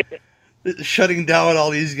as shutting down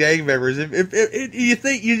all these gang members. You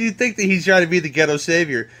think that he's trying to be the ghetto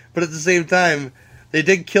savior, but at the same time, they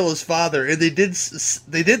did kill his father, and they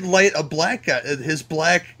did light a black guy, his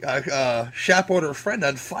black shop owner friend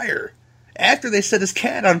on fire after they set his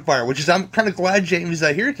cat on fire. Which is, I'm kind of glad Jamie's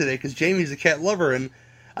not here today because Jamie's a cat lover, and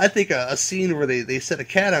I think a scene where they set a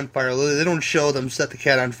cat on fire, they don't show them set the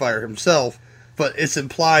cat on fire himself, but it's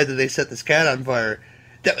implied that they set this cat on fire.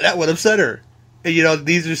 That would upset her. And, you know,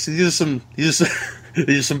 these are some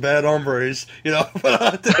bad hombres, you know.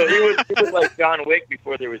 So he was like John Wick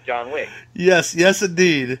before there was John Wick. Yes,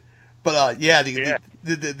 indeed. But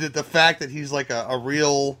the fact that he's like a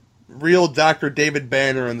real Dr. David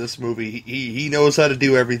Banner in this movie. He knows how to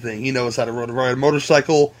do everything. He knows how to ride a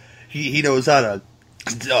motorcycle. He knows how to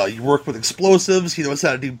work with explosives. He knows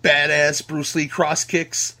how to do badass Bruce Lee cross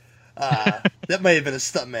kicks. That may have been a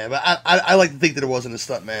stuntman, but I like to think that it wasn't a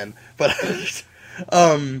stuntman. But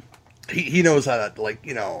he knows how to, like,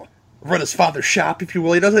 you know, run his father's shop, if you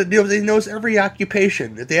will. He knows every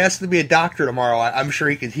occupation. If they ask him to be a doctor tomorrow, I'm sure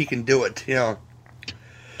he can do it. You know.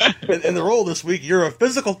 In the role this week, you're a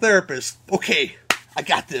physical therapist. Okay, I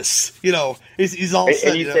got this. You know, he's all set.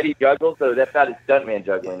 And you said he juggled, so that's not his stuntman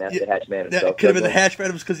juggling. That's the Hatchman himself. It could have been the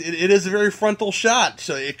Hatchman because it is a very frontal shot.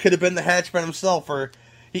 So it could have been the Hatchman himself, or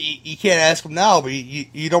you can't ask him now, but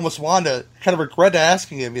you'd almost want to kind of regret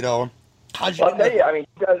asking him. You know, I'll tell you. I mean,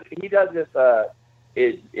 he does this.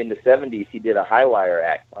 In the '70s, he did a high wire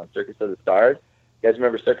act on Circus of the Stars. You guys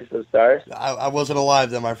remember Circus of the Stars? I wasn't alive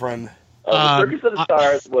then, my friend. The Circus of the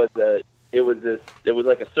Stars was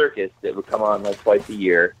like a circus that would come on like twice a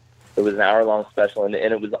year. It was an hour-long special, and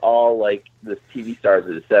it was all like the TV stars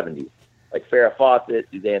of the '70s, like Farrah Fawcett,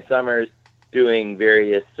 Suzanne Summers, doing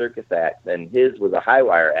various circus acts. And his was a high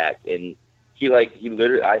wire act, and he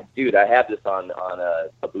literally, I have this on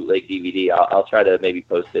a bootleg DVD. I'll try to maybe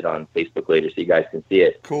post it on Facebook later so you guys can see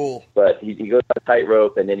it. Cool. But he goes on a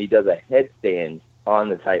tightrope, and then he does a headstand on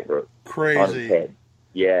the tightrope. Crazy. On his head.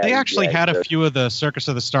 Yeah, they actually had a few of the Circus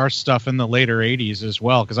of the Stars stuff in the later 80s as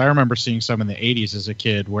well, because I remember seeing some in the 80s as a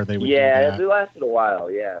kid where they would do that. It lasted a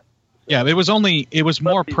while, yeah. Yeah, it was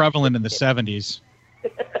more prevalent in the 70s.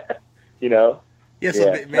 You know? Yeah,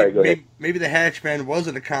 so maybe the Hatchman was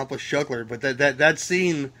an accomplished juggler, but that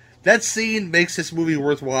scene makes this movie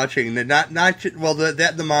worth watching. The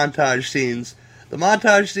montage scenes. The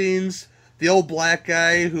montage scenes, the old black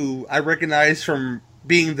guy who I recognize from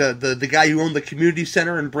being the guy who owned the community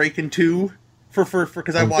center in Breakin' 2,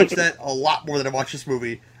 because I watched that a lot more than I watched this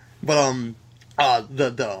movie. But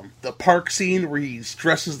the park scene where he's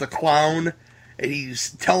dressed as the clown and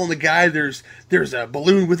he's telling the guy there's a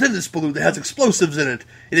balloon within this balloon that has explosives in it,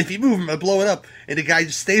 and if you move him, I'll blow it up. And the guy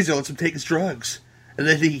just stays there, lets him take his drugs, and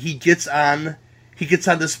then he gets on this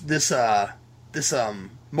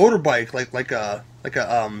motorbike, like a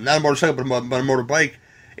not a motorcycle but a motorbike.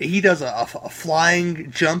 He does a flying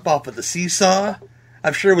jump off of the seesaw.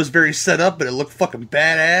 I'm sure it was very set up, but it looked fucking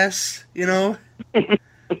badass, you know?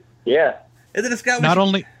 Yeah. And then it's got... Not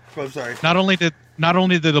only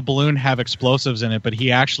did the balloon have explosives in it, but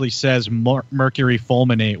he actually says mercury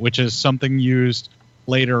fulminate, which is something used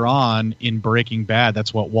later on in Breaking Bad.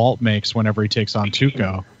 That's what Walt makes whenever he takes on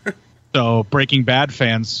Tuco. So Breaking Bad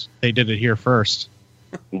fans, they did it here first.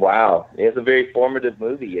 Wow, it's a very formative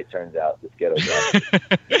movie. It turns out, this Ghetto Blaster.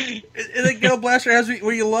 And the Ghetto Blaster has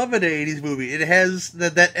what you love in an '80s movie. It has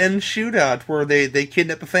that end shootout where they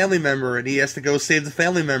kidnap a family member and he has to go save the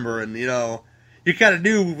family member, and you know, you kind of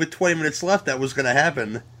knew with 20 minutes left that was going to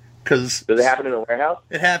happen. Does it happen in a warehouse?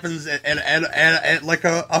 It happens at like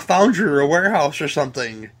a foundry or a warehouse or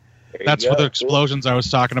something. That's for the explosions I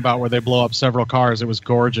was talking about, where they blow up several cars. It was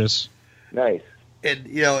gorgeous. Nice. And,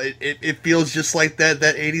 it feels just like that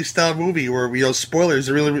 80s style movie where, spoilers,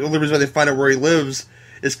 the only reason why they find out where he lives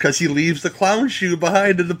is because he leaves the clown shoe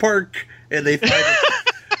behind in the park. And they find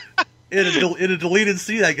it in a deleted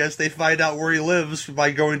scene, I guess, they find out where he lives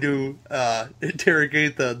by going to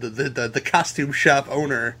interrogate the costume shop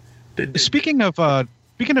owner. Speaking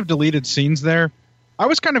of deleted scenes there, I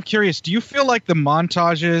was kind of curious, do you feel like the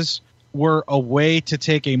montages were a way to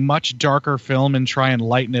take a much darker film and try and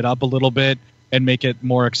lighten it up a little bit and make it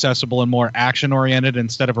more accessible and more action-oriented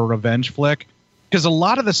instead of a revenge flick? Because a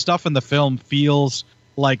lot of the stuff in the film feels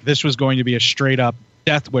like this was going to be a straight-up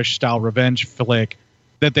Death Wish-style revenge flick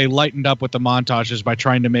that they lightened up with the montages by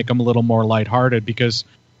trying to make them a little more lighthearted, because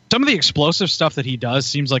some of the explosive stuff that he does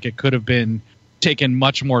seems like it could have been taken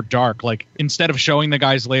much more dark. Like, instead of showing the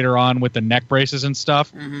guys later on with the neck braces and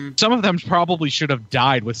stuff, some of them probably should have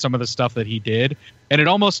died with some of the stuff that he did. And it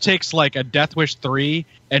almost takes like a Death Wish 3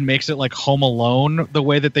 and makes it like Home Alone, the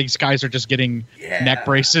way that these guys are just getting neck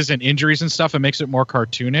braces and injuries and stuff, and makes it more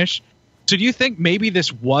cartoonish. So do you think maybe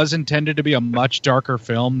this was intended to be a much darker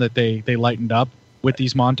film that they lightened up with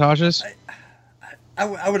these montages?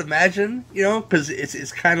 I would imagine, because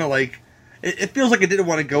it's kind of like, it feels like it didn't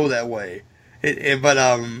want to go that way. But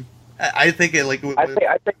I think it like.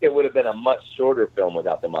 I think it would have been a much shorter film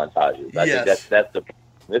without the montages. I think that's the.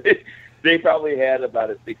 They probably had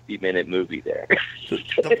about a 60-minute movie there.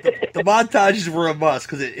 the montages were a must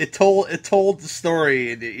because it told the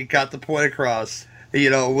story and it got the point across.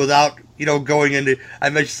 Without going into.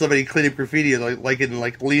 I mentioned somebody cleaning graffiti like in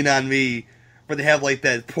Lean on Me, where they have like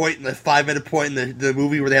that point in the 5-minute point in the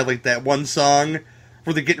movie where they have like that one song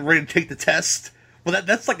where they're getting ready to take the test. Well,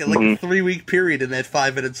 that's like a 3-week period in that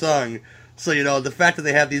 5-minute song. So the fact that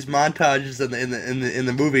they have these montages in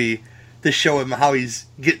the movie to show him how he's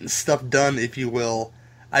getting stuff done, if you will,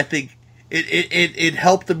 I think it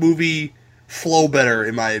helped the movie flow better,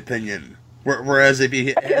 in my opinion. Whereas if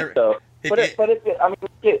you, I guess so. When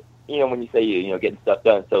you say getting stuff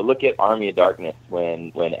done, so look at Army of Darkness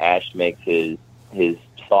when Ash makes his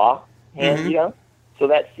saw hand, So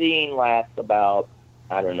that scene lasts about,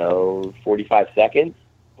 I don't know, 45 seconds.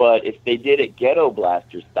 But if they did it Ghetto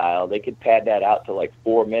Blaster style, they could pad that out to like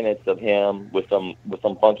 4 minutes of him with some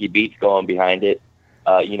funky beats going behind it.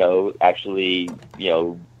 Actually,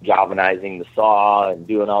 galvanizing the saw and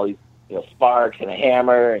doing all these, sparks and a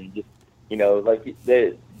hammer and just,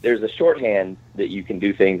 there's a shorthand that you can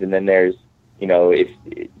do things, and then there's, if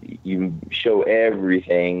you show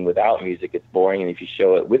everything without music, it's boring, and if you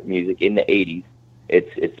show it with music in the 80s,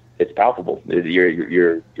 it's palpable.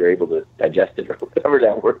 You're able to digest it or whatever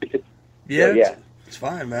that word is. Yeah, it's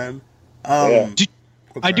fine, man. I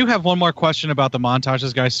do have one more question about the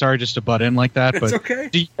montages, guys. Sorry just to butt in like that, but it's okay.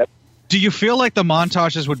 Do you feel like the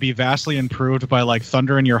montages would be vastly improved by like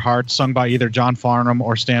Thunder in Your Heart, sung by either John Farnham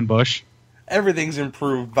or Stan Bush? Everything's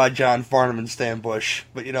improved by John Farnham and Stan Bush,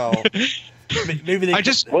 but maybe they.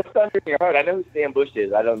 What's Thunder in Your Heart? I know who Stan Bush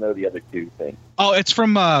is. I don't know the other two things. Oh, it's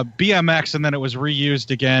from BMX, and then it was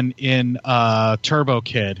reused again in Turbo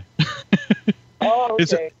Kid. Oh,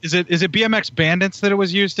 okay. Is it BMX Bandits that it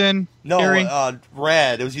was used in? No, Gary?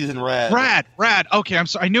 Rad. It was used in Rad. Rad. Okay, I'm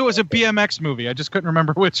sorry. I knew it was a BMX movie. I just couldn't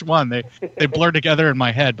remember which one. They blurred together in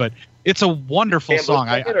my head, but it's a wonderful song.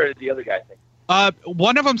 Or did the other guy sing?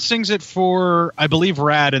 One of them sings it for, I believe,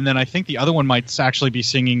 Rad, and then I think the other one might actually be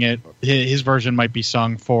singing it. His version might be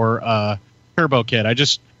sung for Turbo Kid.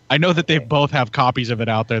 I know that they both have copies of it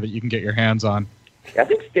out there that you can get your hands on. I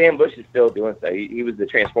think Stan Bush is still doing so. He was the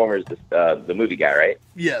Transformers, the movie guy, right?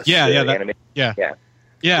 Yes.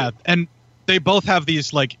 Yeah. And they both have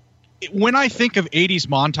these, like, when I think of 80s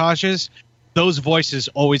montages, those voices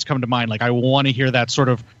always come to mind. Like, I want to hear that sort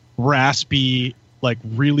of raspy, like,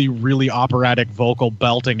 really, really operatic vocal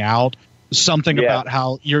belting out. Something about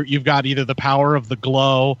how you've got either the power of the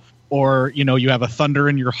glow or, you have a thunder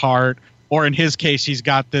in your heart. Or in his case, he's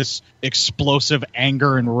got this explosive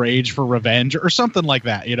anger and rage for revenge, or something like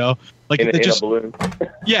that. Like in a balloon.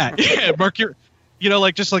 Yeah, Mercury.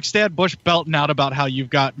 Just like Stan Bush belting out about how you've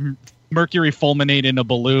got Mercury fulminate in a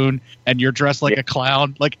balloon and you're dressed like a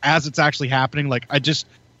clown. Like as it's actually happening. Like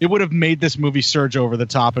it would have made this movie surge over the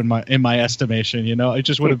top in my estimation. It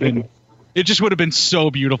just would have been. It just would have been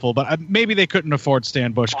so beautiful. But maybe they couldn't afford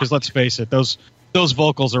Stan Bush because let's face it, those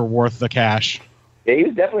vocals are worth the cash. Yeah, he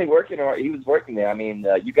was definitely working. He was working there. I mean,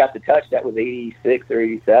 You Got the Touch. That was 86 or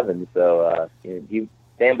 87. So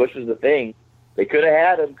Stan Bush was the thing. They could have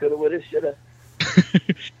had him. Could have, would have, should have.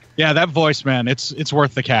 Yeah, that voice, man. It's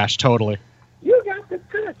worth the cash. Totally. You got the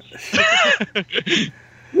touch.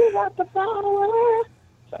 You got the power.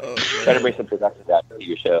 So try to bring some production value to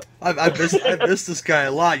your show. I've missed this guy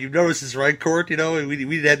a lot. You've noticed this, right, Cort? You know, we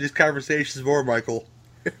need to have these conversations more, Michael.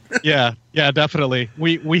 Yeah, definitely.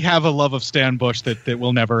 We have a love of Stan Bush that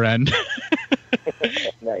will never end.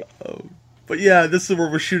 Nice. But yeah, this is where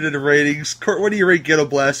we're shooting the ratings. Cort, what do you rate Ghetto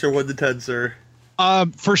Blaster 1 to 10, sir?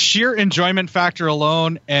 For sheer enjoyment factor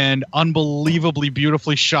alone and unbelievably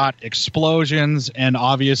beautifully shot explosions and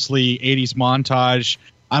obviously 80s montage,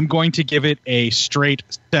 I'm going to give it a straight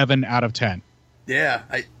 7 out of 10. Yeah,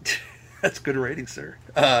 that's good rating, sir.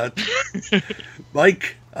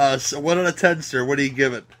 Mike, so 1 out of 10, sir. What do you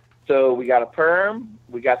give it? So we got a perm,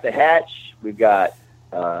 we got the hatch, we got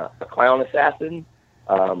a clown assassin,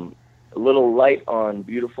 a little light on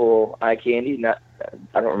beautiful eye candy. I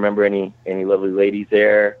don't remember any lovely ladies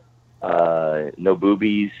there. No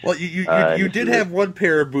boobies. Well, you did have one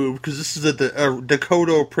pair of boobs because this is a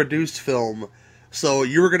Dakota produced film. So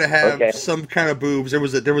you were gonna have some kind of boobs. There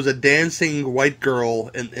was a dancing white girl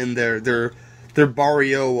in their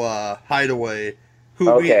barrio hideaway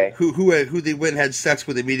who they went and had sex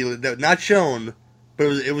with immediately. Not shown, but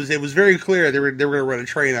it was very clear they were gonna run a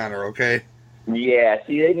train on her. Okay. Yeah.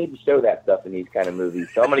 See, they need to show that stuff in these kind of movies.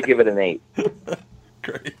 So I'm gonna give it an 8.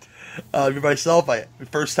 Great. Myself,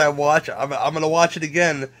 first time watch. I'm gonna watch it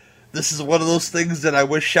again. This is one of those things that I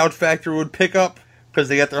wish Shout Factory would pick up. Because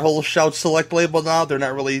they got their whole Shout Select label now. They're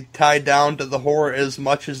not really tied down to the horror as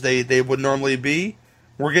much as they would normally be.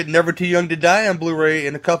 We're getting Never Too Young to Die on Blu-ray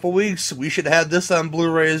in a couple weeks. We should have this on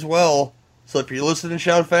Blu-ray as well. So if you're listening to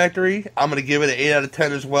Shout Factory, I'm going to give it an 8 out of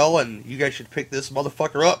 10 as well. And you guys should pick this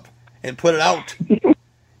motherfucker up and put it out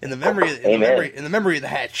in the memory of the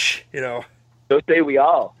hatch. You know. So say we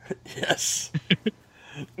all. Yes.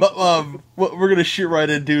 But we're gonna shoot right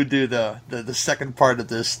into the second part of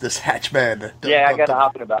this Hatchman. Yeah, I gotta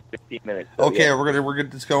hop in about 15 minutes. So okay, yeah. we're gonna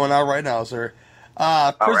this going out right now, sir.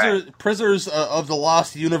 Prisoners of the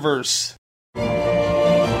Lost Universe.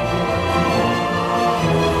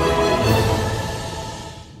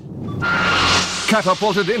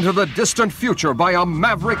 Catapulted into the distant future by a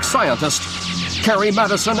maverick scientist, Carrie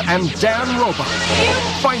Madison and Dan Roebuck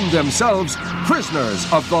find themselves prisoners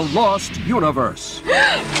of the Lost Universe.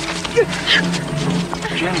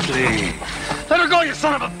 Gently. Let her go, you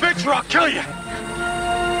son of a bitch, or I'll kill you!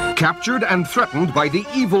 Captured and threatened by the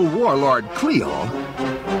evil warlord Cleo,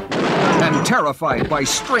 and terrified by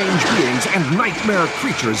strange beings and nightmare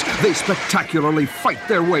creatures, they spectacularly fight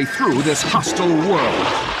their way through this hostile world.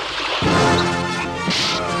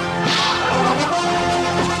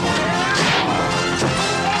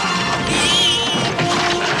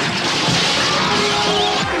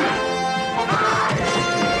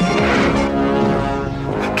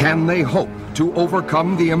 Can they hope to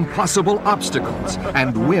overcome the impossible obstacles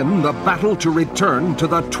and win the battle to return to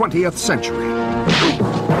the 20th century?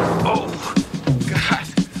 Oh, God.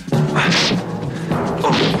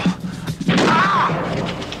 Oh. Ah!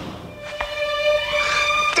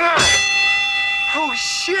 Oh,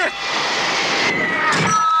 shit!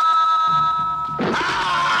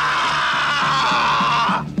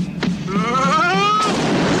 Ah!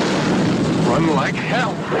 Run like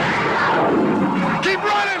hell. Keep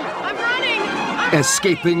running! I'm running!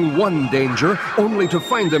 Escaping one danger, only to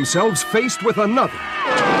find themselves faced with another.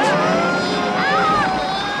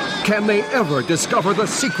 Can they ever discover the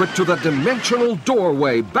secret to the dimensional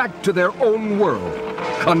doorway back to their own world?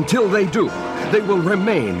 Until they do, they will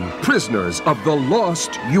remain prisoners of the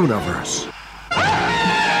Lost Universe.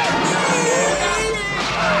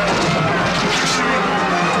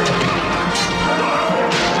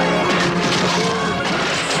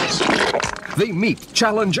 They meet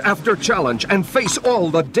challenge after challenge and face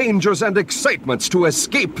all the dangers and excitements to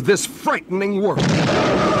escape this frightening world.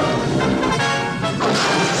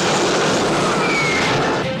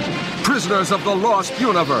 Prisoners of the Lost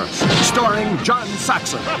Universe, starring John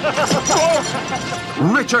Saxon,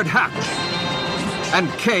 Richard Hatch,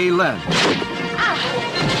 and Kay Len.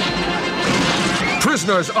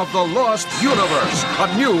 Prisoners of the Lost Universe,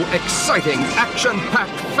 a new, exciting,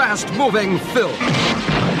 action-packed, fast-moving film.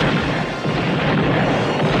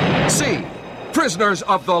 See Prisoners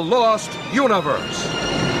of the Lost Universe.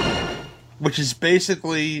 Which is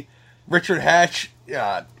basically Richard Hatch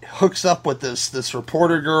hooks up with this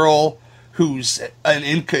reporter girl who's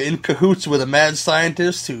in cahoots with a mad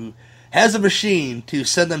scientist who has a machine to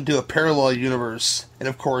send them to a parallel universe. And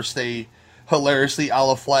of course they hilariously, a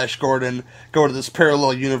la Flash Gordon, go to this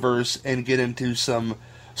parallel universe and get into some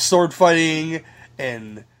sword fighting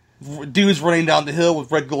and dudes running down the hill with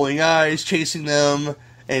red glowing eyes chasing them,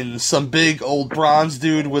 and some big old bronze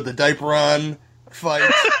dude with a diaper on fight.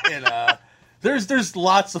 And there's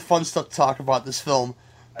lots of fun stuff to talk about this film.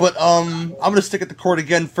 But I'm gonna stick at the Cort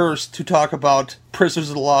again first to talk about Prisoners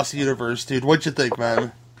of the Lost Universe, dude. What'd you think,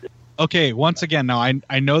 man? Okay, once again, now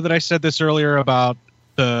I know that I said this earlier about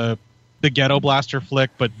the Ghetto Blaster flick,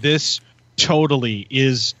 but this totally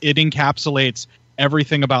it encapsulates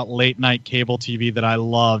everything about late night cable TV that I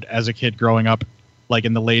loved as a kid growing up, like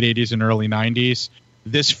in the late 80s and early 90s.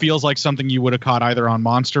 This feels like something you would have caught either on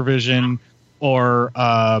Monster Vision or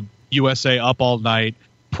USA Up All Night,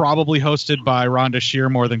 probably hosted by Rhonda Shear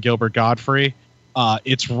more than Gilbert Gottfried.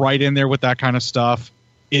 It's right in there with that kind of stuff.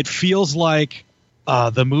 It feels like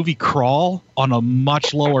the movie Crawl on a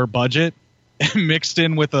much lower budget, mixed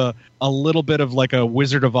in with a little bit of like a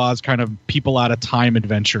Wizard of Oz kind of people out of time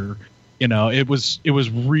adventure. You know, it was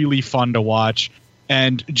really fun to watch.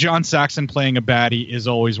 And John Saxon playing a baddie is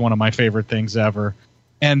always one of my favorite things ever.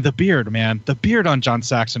 And the beard, man. The beard on John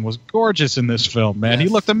Saxon was gorgeous in this film, man. Yes.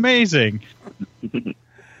 He looked amazing.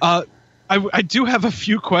 I do have a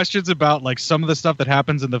few questions about like some of the stuff that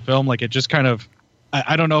happens in the film. Like it just kind of,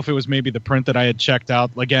 I don't know if it was maybe the print that I had checked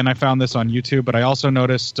out. Again, I found this on YouTube, but I also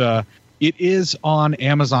noticed it is on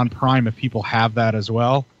Amazon Prime if people have that as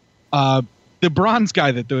well. The bronze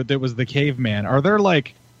guy that was the caveman.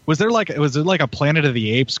 Was it like a Planet of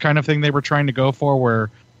the Apes kind of thing they were trying to go for, where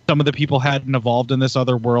some of the people hadn't evolved in this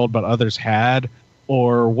other world, but others had?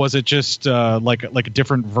 Or was it just like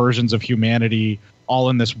different versions of humanity all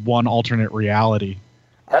in this one alternate reality?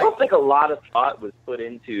 I don't think a lot of thought was put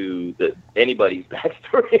into anybody's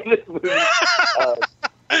backstory in this movie.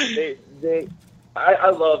 I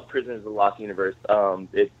love Prisoners of the Lost Universe.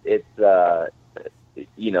 It's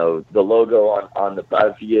you know, the logo on the, I don't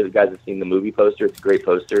know if you guys have seen the movie poster. It's a great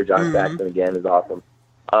poster. John Saxon again is awesome.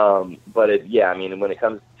 But I mean, when it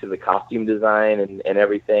comes to the costume design and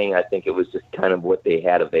everything, I think it was just kind of what they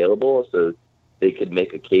had available, so they could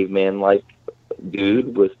make a caveman-like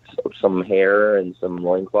dude with some hair and some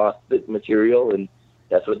loincloth material, and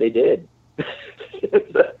that's what they did.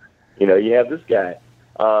 You know, you have this guy.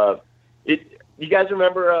 You guys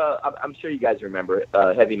remember? I'm sure you guys remember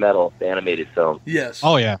Heavy Metal, the animated film. Yes.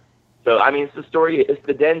 Oh yeah. So I mean, it's the story. It's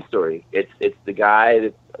the Den story. It's the guy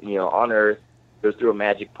that, you know, on Earth goes through a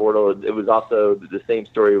magic portal. It was also the same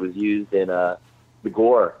story was used in the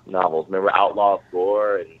Gore novels. Remember Outlaw of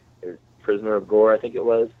Gore and Prisoner of Gore? I think it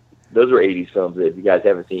was. Those were 80s films that if you guys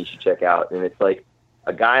haven't seen, you should check out. And it's like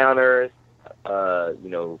a guy on Earth, you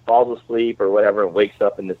know, falls asleep or whatever and wakes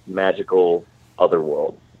up in this magical other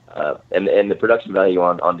world. And the production value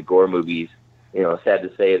on the Gore movies, you know, sad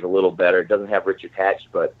to say, is a little better. It doesn't have Richard Hatch,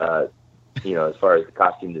 but, you know, as far as the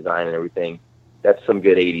costume design and everything, that's some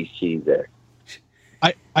good 80s cheese there.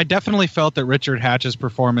 I definitely felt that Richard Hatch's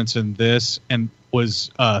performance in this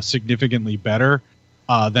was significantly better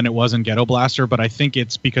than it was in Ghetto Blaster, but I think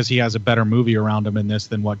it's because he has a better movie around him in this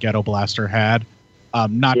than what Ghetto Blaster had.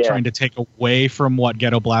 Trying to take away from what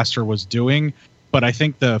Ghetto Blaster was doing, but I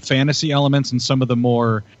think the fantasy elements and some of the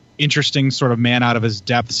more interesting sort of man out of his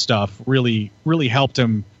depth stuff really, really helped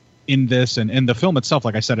him in this. And the film itself,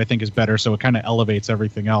 like I said, I think is better, so it kind of elevates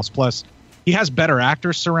everything else. Plus, he has better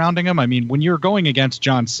actors surrounding him. I mean, when you're going against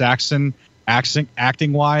John Saxon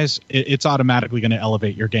acting-wise, it's automatically going to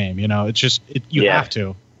elevate your game. You know, it's just you have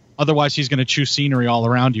to. Otherwise, he's going to chew scenery all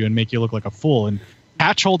around you and make you look like a fool. And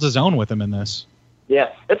Hatch holds his own with him in this.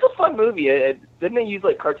 Yeah, it's a fun movie. Didn't they use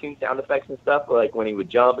like cartoon sound effects and stuff? Like when he would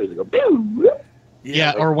jump, he would go, boo!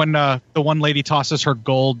 Yeah, or when the one lady tosses her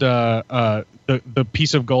gold, the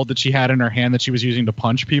piece of gold that she had in her hand that she was using to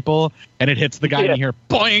punch people, and it hits the guy and you hear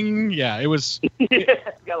boing. Yeah, it was.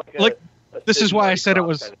 This is why I said it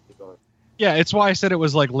was. Yeah, it's why I said it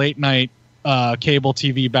was like late night cable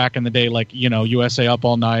TV back in the day, like, you know, USA Up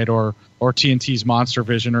All Night or TNT's Monster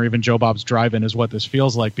Vision or even Joe Bob's Drive-In is what this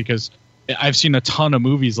feels like, because I've seen a ton of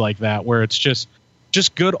movies like that where it's just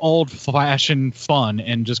good old-fashioned fun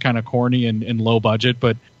and just kind of corny and low budget,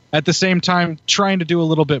 but at the same time trying to do a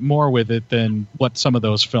little bit more with it than what some of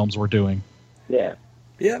those films were doing. Yeah.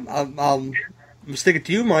 Yeah, I'm sticking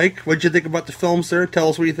to you, Mike. What did you think about the film, sir? Tell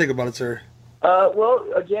us what you think about it, sir. Well,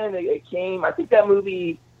 again, it came, I think that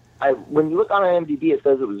movie, when you look on IMDb, it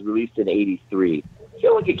says it was released in 83. I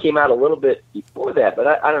feel like it came out a little bit before that, but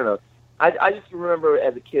I don't know. I just remember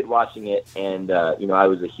as a kid watching it, and, you know, I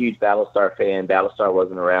was a huge Battlestar fan. Battlestar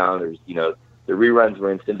wasn't around. There's, you know, the reruns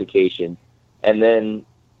were in syndication. And then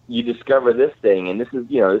you discover this thing, and this is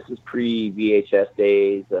pre-VHS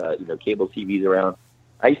days, you know, cable TV's around.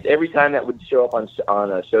 I used to, every time that would show up on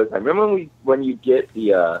Showtime. Remember when you get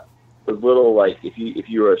the little, like, if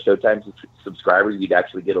you were a Showtime subscriber, you'd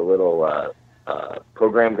actually get a little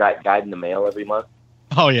program guide in the mail every month.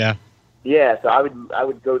 Oh yeah. Yeah, so I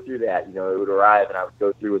would go through that. It would arrive, and I would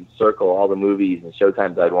go through and circle all the movies and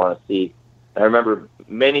showtimes I'd want to see. And I remember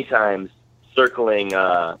many times circling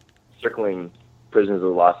Prisoners of the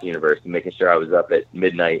Lost Universe and making sure I was up at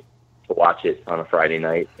midnight to watch it on a Friday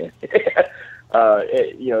night.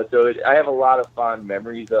 I have a lot of fond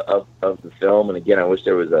memories of the film. And again, I wish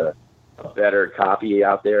there was a better copy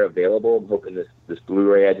out there available. I'm hoping this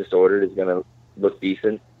Blu-ray I just ordered is going to look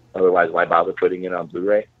decent. Otherwise, why bother putting it on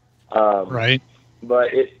Blu-ray? Right. But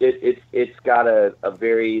it's got a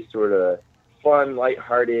very sort of fun,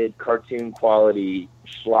 lighthearted, cartoon quality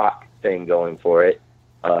schlock thing going for it.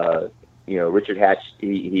 Richard Hatch,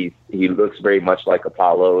 he looks very much like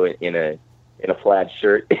Apollo in a plaid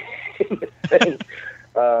shirt.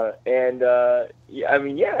 I'm a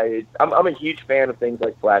huge fan of things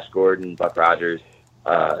like Flash Gordon, Buck Rogers,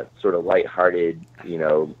 sort of lighthearted,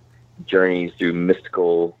 journeys through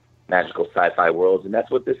mystical, magical sci-fi worlds, and that's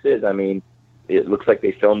what this is. I mean, it looks like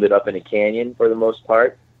they filmed it up in a canyon for the most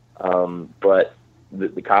part, but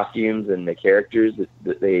the costumes and the characters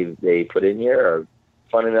that they put in here are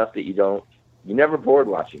fun enough that you're never bored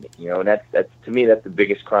watching it, and that's to me, that's the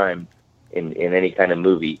biggest crime in any kind of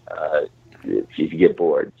movie, if you get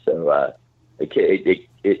bored. So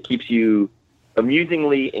it keeps you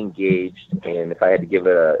amusingly engaged, and if I had to give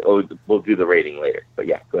it we'll do the rating later, but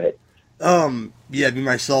yeah, go ahead. Me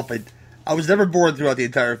myself, I was never bored throughout the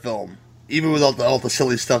entire film, even with all the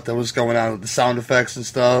silly stuff that was going on with the sound effects and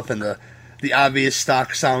stuff, and the obvious stock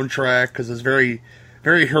soundtrack, because there's very,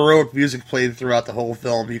 very heroic music played throughout the whole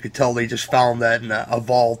film. You could tell they just found that in a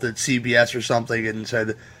vault at CBS or something and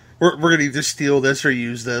said, we're going to either steal this or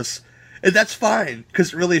use this. And that's fine,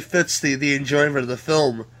 because it really fits the enjoyment of the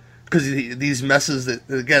film. Because these messes, that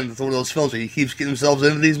again, it's one of those films where he keeps getting himself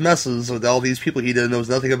into these messes with all these people he knows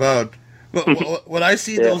nothing about. But when I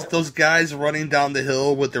see those guys running down the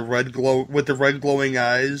hill with the red glowing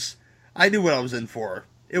eyes, I knew what I was in for.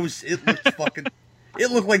 It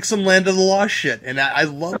looked like some Land of the Lost shit, and I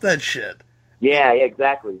love that shit. Yeah,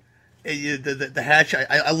 exactly. The Hatch,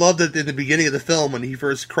 I love that in the beginning of the film when he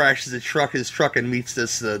first crashes his truck and meets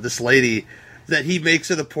this lady, that he makes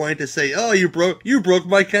it a point to say, "Oh, you broke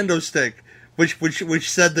my kendo stick," which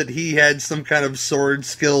said that he had some kind of sword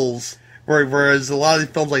skills. Whereas a lot of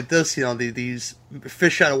films like this, these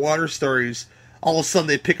fish out of water stories, all of a sudden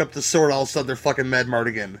they pick up the sword, all of a sudden they're fucking Mad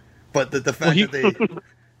Mardigan. But the fact that they...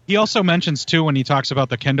 He also mentions, too, when he talks about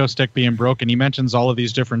the kendo stick being broken, he mentions all of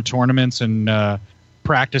these different tournaments and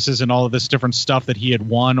practices and all of this different stuff that he had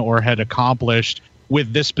won or had accomplished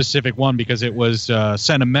with this specific one because it was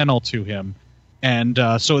sentimental to him. And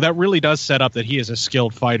so that really does set up that he is a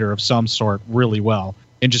skilled fighter of some sort really well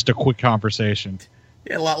in just a quick conversation.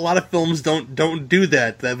 Yeah, a lot of films don't do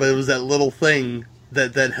that. But it was that little thing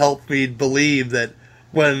that helped me believe that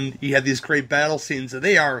when you have these great battle scenes, and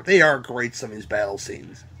they are great, some of these battle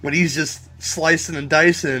scenes, when he's just slicing and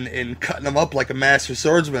dicing and cutting them up like a master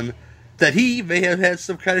swordsman, that he may have had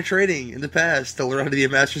some kind of training in the past to learn how to be a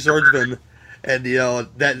master swordsman, and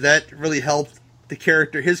that really helped the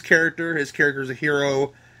character, his character as a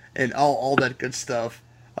hero, and all that good stuff.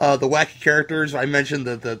 The wacky characters, I mentioned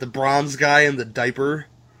the bronze guy in the diaper,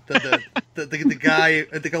 the guy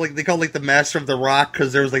they call the master of the rock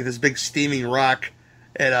because there was like this big steaming rock,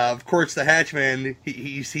 and of course the Hatchman,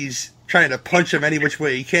 he's trying to punch him any which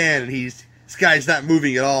way he can, and this guy's not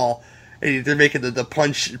moving at all, and they're making the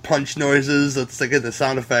punch noises. It's like the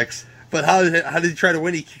sound effects. But how did he try to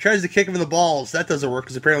win? He tries to kick him in the balls. That doesn't work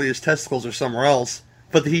because apparently his testicles are somewhere else.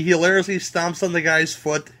 But he hilariously stomps on the guy's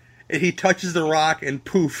foot, and he touches the rock, and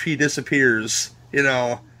poof, he disappears.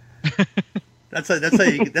 That's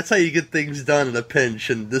how you get things done in a pinch.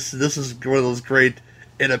 And this is one of those great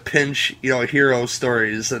in a pinch, hero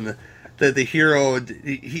stories. And the hero,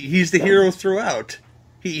 he's the hero throughout.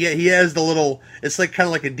 He has the little. It's like kind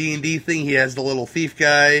of like a D&D thing. He has the little thief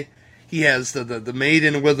guy. He has the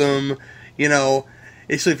maiden with him,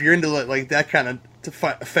 So if you're into like that kind of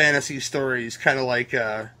fantasy stories, kind of like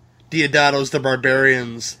Diodato's The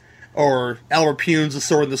Barbarians or Albert Pune's The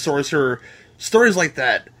Sword and the Sorcerer, stories like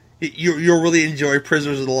that, you'll really enjoy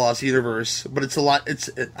Prisoners of the Lost Universe. But it's a lot.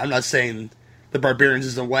 I'm not saying The Barbarians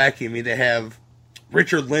isn't wacky. I mean, they have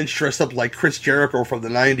Richard Lynch dressed up like Chris Jericho from the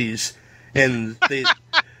 '90s, and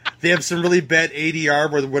they have some really bad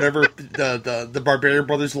ADR where whenever the Barbarian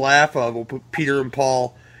brothers laugh, Peter and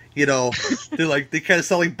Paul, they kind of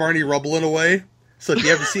sound like Barney Rubble in a way. So if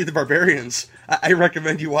you haven't seen The Barbarians, I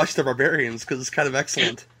recommend you watch The Barbarians because it's kind of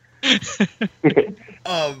excellent.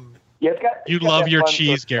 You love your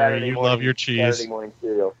cheese, Gary. You love your cheese. Saturday morning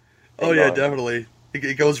cereal. Oh yeah, definitely.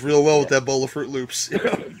 It goes real well with that bowl of Fruit Loops.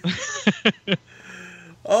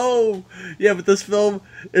 Oh, yeah, but this film,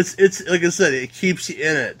 it's like I said, it keeps you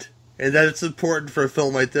in it. And that's important for a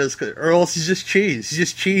film like this, or else he's just cheese. He's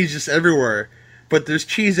just cheese just everywhere. But there's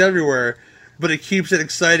cheese everywhere, but it keeps it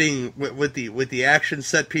exciting with the action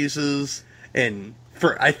set pieces. And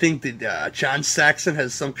I think that John Saxon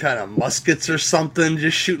has some kind of muskets or something,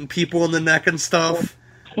 just shooting people in the neck and stuff.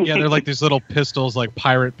 Yeah, they're like these little pistols, like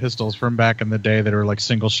pirate pistols from back in the day that are like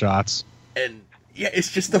single shots. And yeah,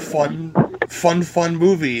 it's just a fun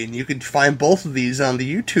movie, and you can find both of these on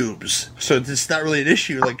the YouTubes. So it's not really an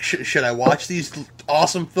issue. Like, should I watch these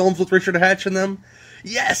awesome films with Richard Hatch in them?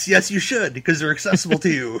 Yes, you should, because they're accessible to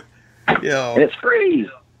you. You know, and it's free.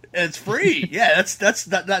 It's free. Yeah, that's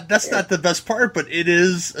not the best part, but it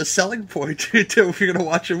is a selling point to if you're going to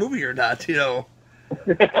watch a movie or not. You know.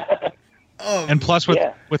 And plus,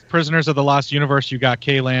 with Prisoners of the Lost Universe, you got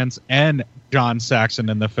Kay Lance and John Saxon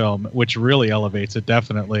in the film, which really elevates it,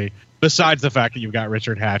 definitely. Besides the fact that you've got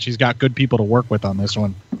Richard Hatch. He's got good people to work with on this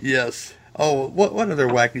one. Yes. Oh, what other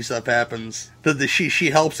wacky stuff happens? She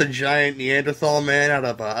helps a giant Neanderthal man out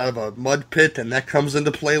of a mud pit, and that comes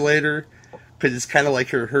into play later. Because it's kind of like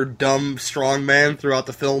her dumb, strong man throughout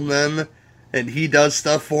the film then. And he does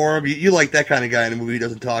stuff for him. You like that kind of guy in a movie who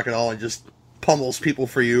doesn't talk at all and just pummels people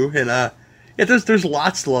for you. And there's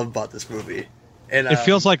lots to love about this movie. And it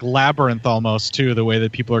feels like Labyrinth almost, too, the way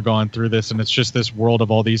that people are going through this. And it's just this world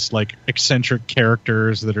of all these like eccentric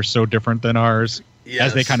characters that are so different than ours. Yes.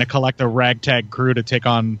 As they kind of collect a ragtag crew to take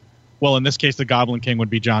on, well, in this case, the Goblin King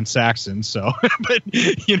would be John Saxon. So, but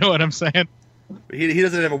you know what I'm saying? He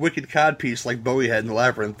doesn't have a wicked codpiece like Bowie had in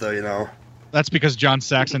Labyrinth, though, you know. That's because John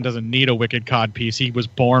Saxon doesn't need a wicked codpiece. He was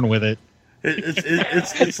born with it.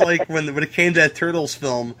 It's like when it came to that Turtles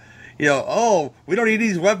film. You know, oh, we don't need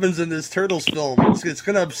these weapons in this Turtles film. It's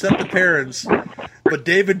going to upset the parents. But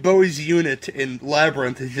David Bowie's unit in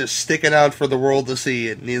Labyrinth is just sticking out for the world to see.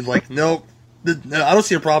 And he's like, nope, I don't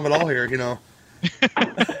see a problem at all here, you know.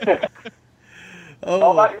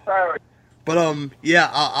 All about your priorities. But,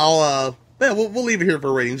 yeah, we'll leave it here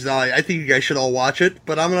for ratings now. I think you guys should all watch it.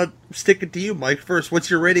 But I'm going to stick it to you, Mike, first. What's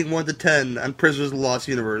your rating 1 to 10 on Prisoners of the Lost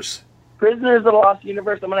Universe? Prisoners of the Lost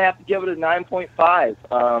Universe, I'm going to have to give it a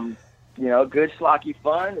 9.5. You know, good schlocky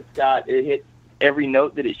fun. It hits every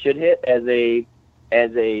note that it should hit as a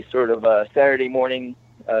sort of a Saturday morning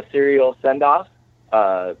serial send off.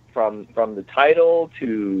 From the title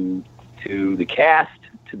to the cast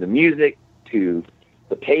to the music to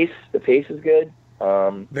the pace. The pace is good.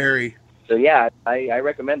 Very. So yeah, I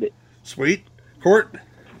recommend it. Sweet. Cort?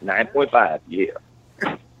 9.5.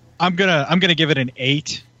 Yeah. I'm gonna give it an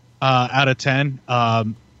 8 out of 10.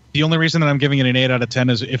 The only reason that I'm giving it an 8 out of 10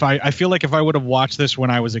 is I feel like if I would have watched this when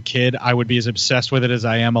I was a kid, I would be as obsessed with it as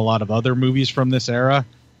I am a lot of other movies from this era.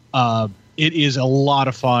 It is a lot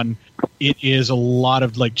of fun. It is a lot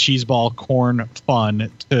of like cheeseball corn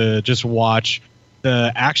fun to just watch.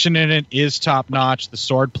 The action in it is top notch. The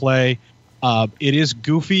sword play, it is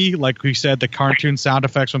goofy. Like we said, the cartoon sound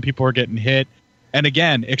effects when people are getting hit. And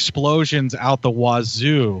again, explosions out the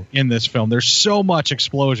wazoo in this film. There's so much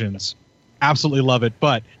explosions. Absolutely love it.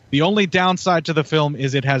 But the only downside to the film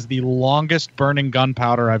is it has the longest burning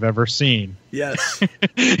gunpowder I've ever seen. Yes.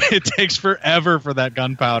 It takes forever for that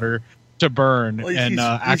gunpowder to burn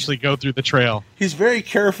actually go through the trail. He's very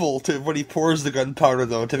careful when he pours the gunpowder,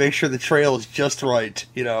 though, to make sure the trail is just right,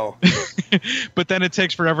 you know. But then it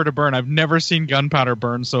takes forever to burn. I've never seen gunpowder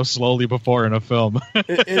burn so slowly before in a film.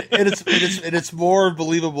 It's more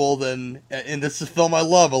believable than, and this is a film I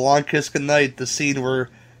love, A Long Kiss Goodnight, the scene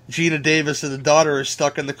where Gina Davis and the daughter are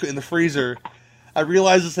stuck in the freezer. I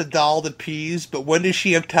realize it's a doll that pees, but when does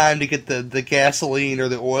she have time to get the gasoline or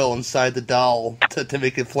the oil inside the doll to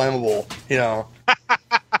make it flammable? You know.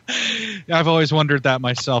 I've always wondered that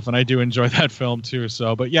myself, and I do enjoy that film too.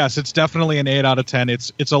 So, but yes, it's definitely an 8 out of 10.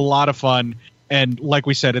 It's a lot of fun, and like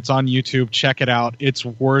we said, it's on YouTube. Check it out. It's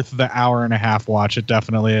worth the hour and a half watch. It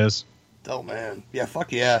definitely is. Oh man, yeah,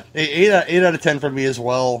 fuck yeah, 8 out of 10 for me as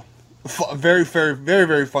well. Very, very, very,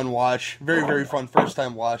 very fun watch. Very, very fun first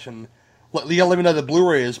time watch, and. Let me know how the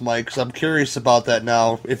Blu-ray is, Mike, because I'm curious about that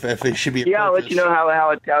now. If it should be. Yeah, I'll let you know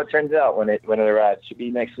how it turns out when it arrives. Should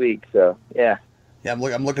be next week. So yeah. Yeah, I'm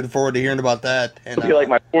looking forward to hearing about that. And it'll be like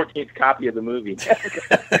my 14th copy of the movie.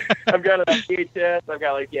 I've got it on VHS. I've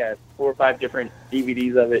got 4 or 5 different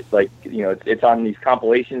DVDs of it. Like it's on these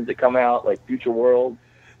compilations that come out, like Future World.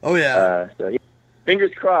 Oh yeah. So yeah.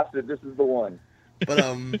 Fingers crossed that this is the one.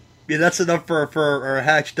 But yeah, that's enough for our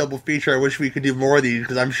Hatch double feature. I wish we could do more of these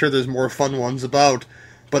because I'm sure there's more fun ones about.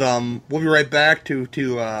 But we'll be right back to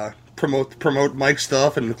promote Mike's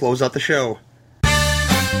stuff and close out the show.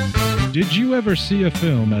 Did you ever see a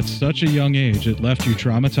film at such a young age it left you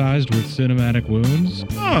traumatized with cinematic wounds?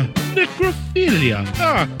 Necrophilia.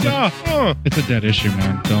 It's a dead issue,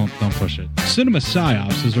 man. Don't push it. Cinema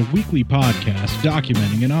Psyops is a weekly podcast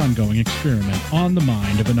documenting an ongoing experiment on the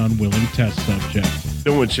mind of an unwilling test subject.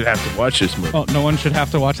 No one should have to watch this movie. Oh, no one should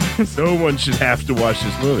have to watch this? No one should have to watch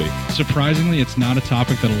this movie. Surprisingly, it's not a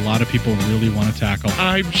topic that a lot of people really want to tackle.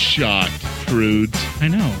 I'm shocked, prudes. I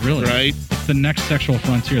know, really. Right? It's the next sexual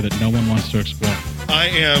frontier that no one wants to explore. I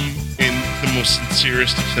am, in the most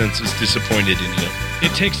sincerest of senses, disappointed in you.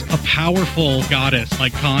 It takes a powerful goddess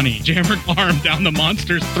like Connie, jam her arm down the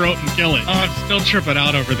monster's throat and kill it. I'm still tripping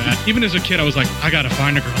out over that. Even as a kid, I was like, I gotta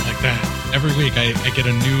find a girl like that. Every week, I get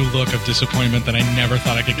a new look of disappointment that I never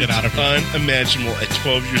thought I could get out of it. Unimaginable. At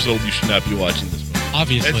 12 years old, you should not be watching this movie.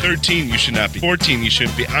 Obviously. At 13, you should not be. 14, you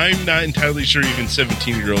shouldn't be. I'm not entirely sure even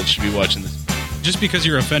 17-year-olds should be watching this. Just because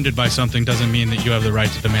you're offended by something doesn't mean that you have the right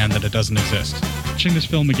to demand that it doesn't exist. Watching this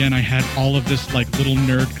film again, I had all of this like little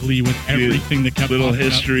nerd glee with everything that kept little popping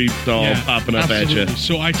history up. all popping up absolutely. at you.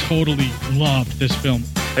 So I totally loved this film.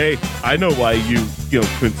 Hey, I know why you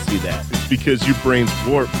couldn't see that. It's because your brain's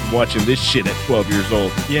warped from watching this shit at 12 years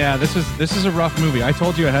old. Yeah, this is a rough movie. I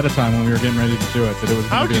told you ahead of time when we were getting ready to do it that it was.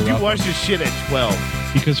 How did you watch this shit at 12?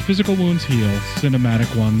 Because physical wounds heal,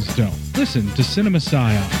 cinematic ones don't. Listen to Cinema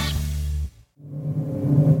Psyops.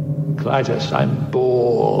 Clytus, I'm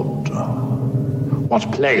bored. What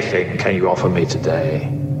plaything can you offer me today?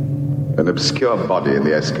 An obscure body in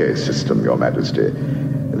the SK system, Your Majesty.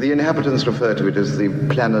 The inhabitants refer to it as the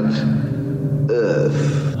planet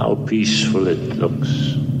Earth. How peaceful it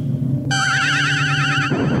looks.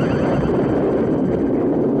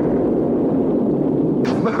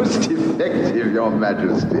 Most effective, Your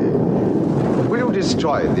Majesty. Will you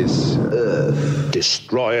destroy this Earth?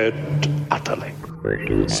 Destroy it utterly.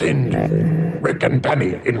 Send Rick and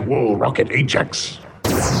Penny in wool rocket Ajax.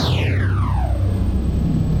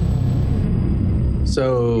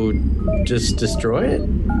 So, just destroy it?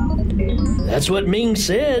 That's what Ming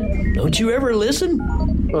said. Don't you ever listen?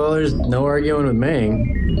 Well, there's no arguing with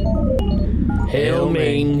Ming. Hail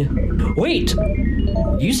Ming. Wait!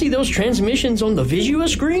 You see those transmissions on the Visua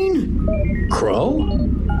screen? Crow?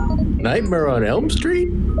 Nightmare on Elm Street?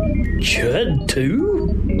 Chud 2?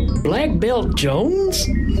 Black Belt Jones?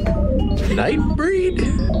 Nightbreed?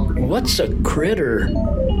 What's a critter?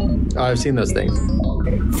 Oh, I've seen those things.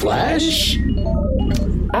 Flash?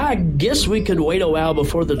 I guess we could wait a while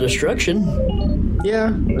before the destruction. Yeah,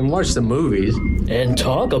 and watch the movies. And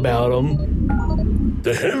talk about them.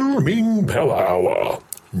 The Hail Ming Power Hour.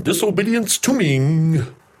 Disobedience to Ming.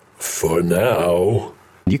 For now.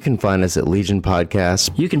 You can find us at Legion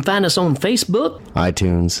Podcast. You can find us on Facebook.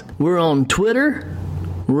 iTunes. We're on Twitter.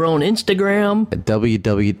 We're on Instagram. At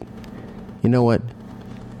www. You know what?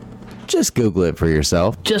 Just Google it for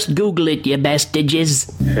yourself. Just Google it, you bastages.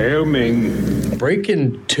 Hail Ming.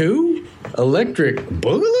 Breaking 2? Electric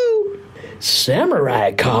Boogaloo?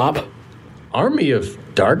 Samurai Cop? Army of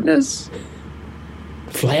Darkness?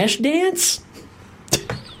 Flashdance?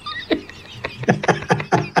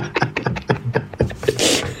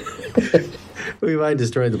 We might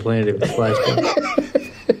destroy the planet if it's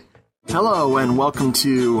Flashdance. Hello and welcome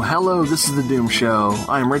to Hello, This is the Doom Show.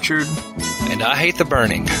 I'm Richard. And I hate the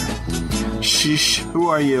burning. Shh, who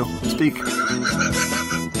are you? Speak.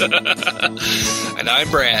 And I'm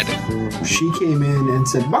Brad. She came in and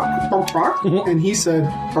said, bark, bark, bark. And he said,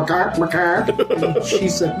 bark, bark, bark. And she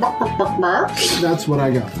said, bark, bark, bark, bark. That's what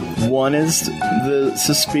I got. One is the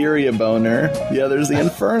Suspiria boner. The other's the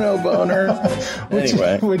Inferno boner.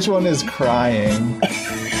 Anyway. Which one is crying?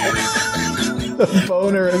 The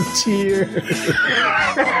boner of tears.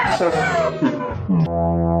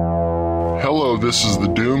 Hello, This is the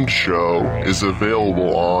Doomed Show is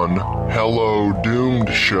available on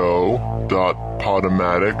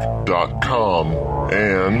hellodoomedshow.podomatic.com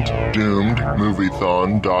and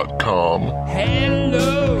doomedmoviethon.com.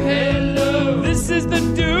 Hello, this is the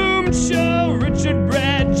Doom Show. Richard,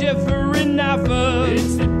 Brad, Jeffrey, Naffa.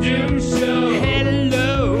 It's the Doom Show.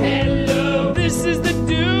 Hello, this is the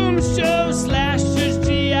Doom Show. Slashers,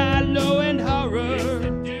 giallo, and horror.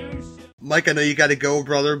 Mike, I know you got to go,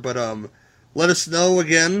 brother, but let us know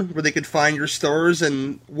again where they can find your stores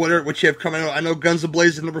and what you have coming out. I know Guns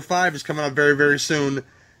Ablazing #5 is coming out very, very soon.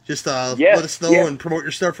 Just let us know and promote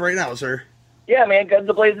your stuff right now, sir. Yeah, man. Guns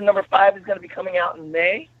Ablazing #5 is going to be coming out in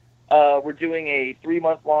May. We're doing a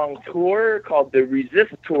 3-month-long tour called the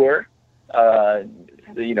Resist Tour.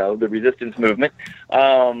 The resistance movement.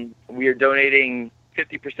 We are donating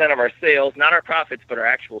 50% of our sales, not our profits, but our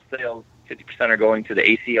actual sales. 50% are going to the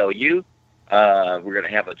ACLU. We're going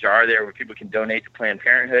to have a jar there where people can donate to Planned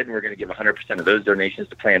Parenthood, and we're going to give 100% of those donations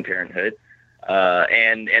to Planned Parenthood.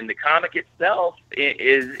 And the comic itself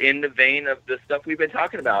is in the vein of the stuff we've been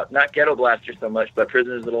talking about. Not Ghetto Blaster so much, but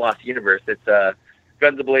Prisoners of the Lost Universe. It's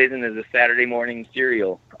Guns A-Blazing is a Saturday morning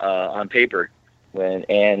serial on paper,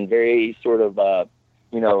 and very sort of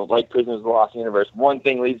like Prisoners of the Lost Universe. One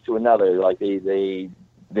thing leads to another. Like it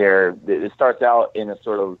starts out in a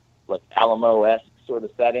sort of like Alamo-esque sort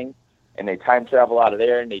of setting, and they time travel out of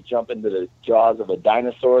there, and they jump into the jaws of a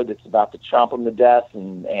dinosaur that's about to chomp them to death,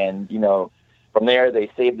 and from there they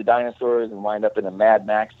save the dinosaurs and wind up in a Mad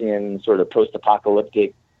Maxian sort of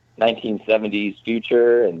post-apocalyptic 1970s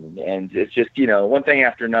future, and it's just one thing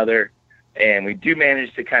after another, and we do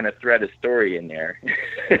manage to kind of thread a story in there.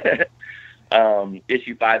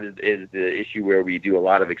 Issue 5 is the issue where we do a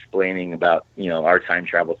lot of explaining about our time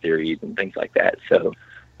travel theories and things like that. So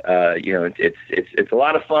it's a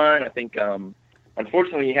lot of fun. I think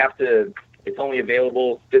unfortunately it's only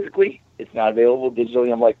available physically. It's not available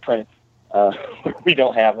digitally, unlike print. We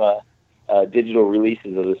don't have digital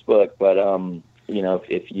releases of this book, but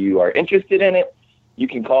if you are interested in it, you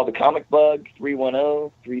can call the Comic Bug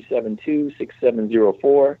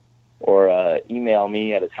 310-372-6704, or email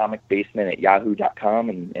me at atomicbasement@yahoo.com,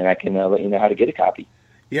 and I can let you know how to get a copy.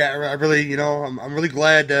 Yeah, I really, I'm really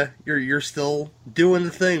glad you're still doing the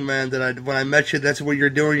thing, man. When I met you, that's what you're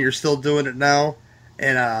doing. You're still doing it now,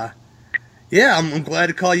 and I'm glad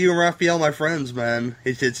to call you and Raphael my friends, man.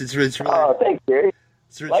 It's really. Oh, thanks, Gary.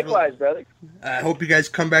 Likewise, really, brother. I hope you guys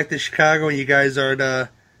come back to Chicago and you guys are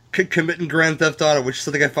committing Grand Theft Auto, which is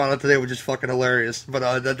something I found out today, which is fucking hilarious.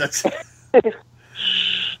 But that's.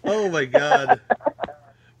 Oh my god!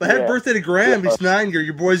 But happy birthday to Graham. He's 9.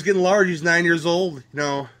 Your boy's getting large. He's 9 years old. He's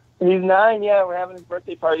 9. Yeah, we're having his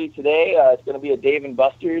birthday party today. It's going to be at Dave and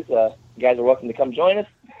Buster's. You guys are welcome to come join us.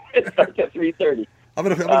 It starts at 3:30. I'm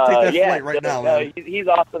gonna take that flight right now, man. He's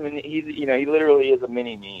awesome, and he literally is a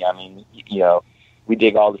mini me. I mean, we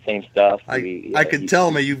dig all the same stuff. I can tell,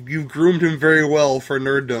 man. You've groomed him very well for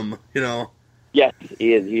nerddom. Yes,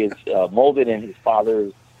 he is. He is molded in his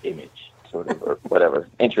father's image, sort of, or whatever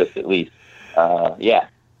interest at least. Yeah.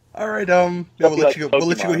 All right. We'll let you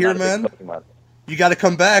go here, man. You got to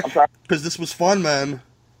come back because this was fun, man.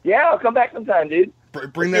 Yeah, I'll come back sometime, dude.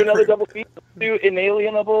 Bring Let's do another double feature. Do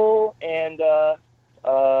Inalienable, and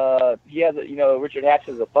he has Richard Hatch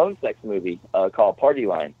has a phone sex movie called Party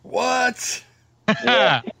Line. What?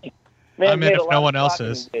 Yeah. I'm in if no one else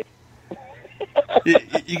is.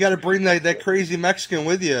 You got to bring that crazy Mexican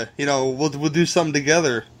with you. We'll do something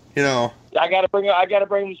together. I gotta bring him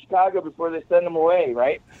to Chicago before they send him away,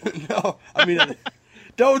 right? No, I mean,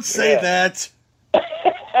 don't say that.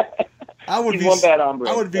 I would be one bad hombre.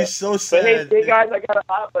 I would be so sad. But hey, guys, I got to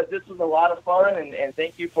hop. But this was a lot of fun, and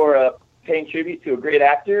thank you for paying tribute to a great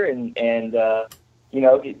actor, and I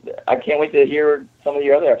can't wait to hear some of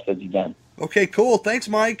your other episodes you've done. Okay, cool. Thanks,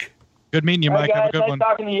 Mike. Good meeting you, Mike. Guys, have a good nice one.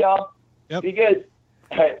 Talking to y'all. Yep. Be good.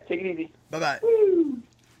 All right, take it easy. Bye-bye.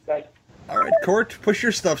 Bye. All right, Cort, push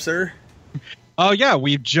your stuff, sir. Oh, yeah,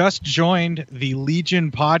 we've just joined the Legion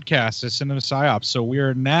podcast at Cinema Psyops, so we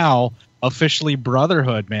are now officially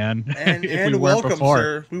brotherhood, man. And we welcome, before.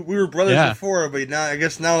 sir. We were brothers before, but I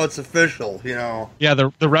guess now it's official, Yeah,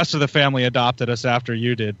 the rest of the family adopted us after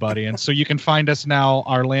you did, buddy. And so you can find us now.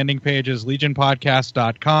 Our landing page is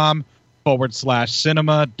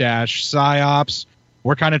legionpodcast.com/cinema-psyops.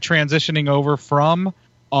 We're kind of transitioning over from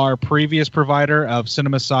our previous provider of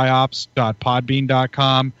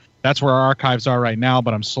cinemapsyops.podbean.com. That's where our archives are right now,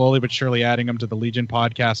 but I'm slowly but surely adding them to the Legion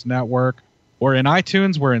Podcast Network. We're in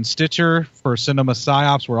iTunes. We're in Stitcher for Cinema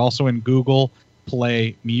Psyops. We're also in Google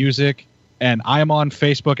Play Music. And I am on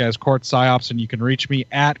Facebook as Cort Psyops, and you can reach me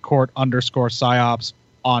at Cort_Psyops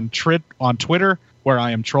on Twitter, where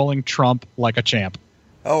I am trolling Trump like a champ.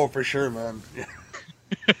 Oh, for sure, man.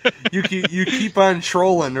 you keep on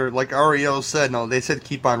trolling, or like REO said, no, they said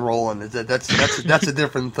keep on rolling. That's a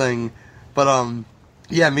different thing. But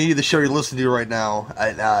yeah, me, the show you're listening to right now,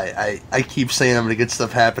 I keep saying I'm going to get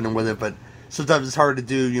stuff happening with it, but sometimes it's hard to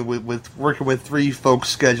do with working with 3 folks'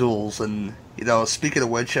 schedules. And, speaking of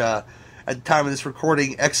which, at the time of this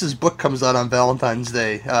recording, X's book comes out on Valentine's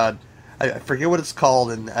Day. I forget what it's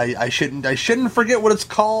called, and I shouldn't forget what it's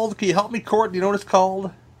called. Can you help me, Cort? Do you know what it's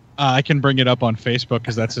called? I can bring it up on Facebook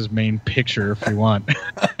because that's his main picture if you want.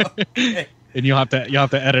 Okay. And you'll have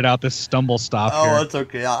to edit out this stumble stop. Oh, here. that's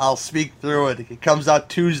okay. I'll speak through it. It comes out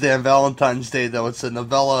Tuesday on Valentine's Day, though. It's a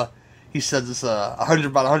novella. He says it's about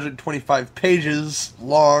 125 pages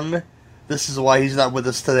long. This is why he's not with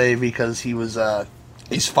us today, because he's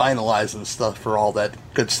finalizing stuff for all that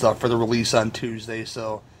good stuff for the release on Tuesday.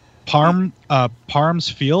 So Parham's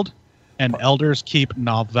Field and Elders Keep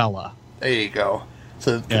novella. There you go.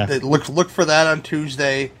 So Yeah. look for that on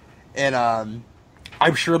Tuesday, and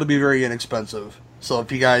I'm sure it'll be very inexpensive. So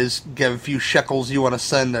if you guys get a few shekels you want to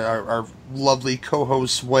send our lovely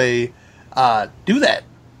co-host's way, do that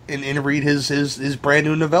and read his brand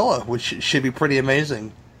new novella, which should be pretty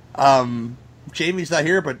amazing. Jamie's not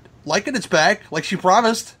here, but Like It's back, like she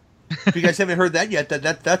promised. If you guys haven't heard that yet,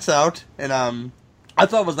 that's out. And I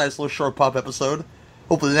thought it was a nice little short pop episode.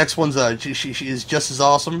 Hopefully the next one's she is just as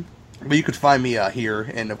awesome. But you could find me here,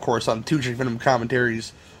 and of course on Two Drink Venom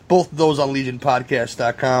commentaries, both of those on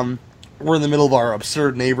LegionPodcast.com. We're in the middle of our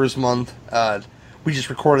Absurd Neighbors month. We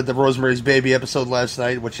just recorded the Rosemary's Baby episode last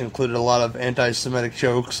night, which included a lot of anti-Semitic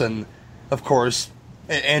jokes and, of course,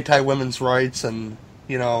 anti-women's rights and,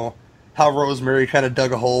 you know, how Rosemary kind of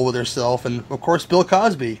dug a hole with herself. And, of course, Bill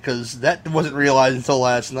Cosby, because that wasn't realized until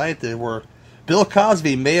last night. Bill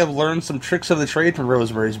Cosby may have learned some tricks of the trade from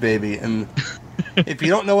Rosemary's Baby. And if you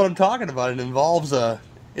don't know what I'm talking about, it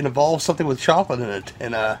involves something with chocolate in it.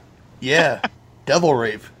 And, yeah, devil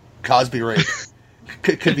rape. Cosby rape.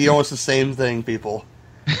 Could be almost the same thing, people.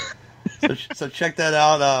 So check that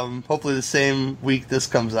out. Hopefully the same week this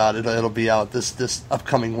comes out. It'll be out this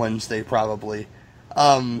upcoming Wednesday, probably.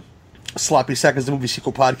 Sloppy Seconds, the movie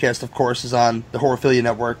sequel podcast, of course, is on the Horrorphilia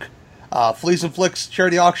Network. Fleas and Flicks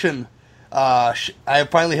charity auction. I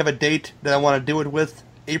finally have a date that I want to do it with.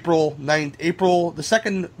 The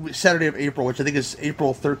second Saturday of April, which I think is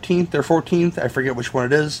April 13th or 14th. I forget which one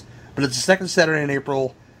it is. But it's the second Saturday in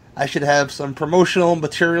April. I should have some promotional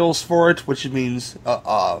materials for it, which means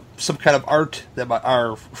some kind of art that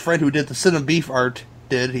our friend who did the Sin of Beef art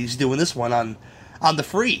did. He's doing this one on the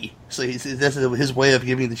free. So that's his way of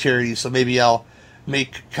giving the charity. So maybe I'll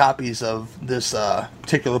make copies of this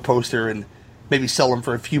particular poster and maybe sell them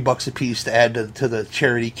for a few bucks a piece to add to the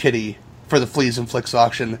charity kitty for the Fleas and Flicks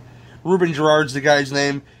auction. Ruben Gerard's the guy's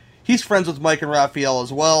name. He's friends with Mike and Raphael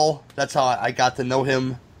as well. That's how I got to know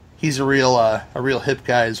him. He's a real hip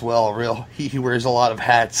guy as well. He wears a lot of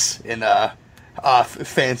hats and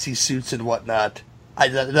fancy suits and whatnot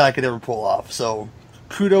that I could never pull off. So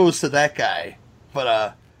kudos to that guy.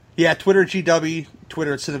 But yeah, Twitter at GW,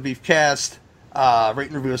 Twitter at CineBeefCast, rate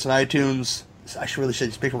and review us on iTunes. I should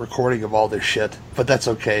just make a recording of all this shit, but that's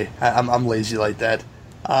okay. I'm lazy like that.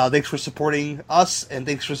 Thanks for supporting us, and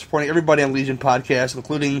thanks for supporting everybody on Legion Podcast,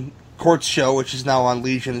 including Cort's show, which is now on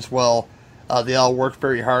Legion as well. They all work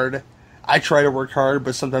very hard. I try to work hard,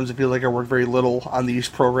 but sometimes I feel like I work very little on these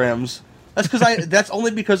programs. That's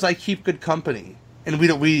only because I keep good company, and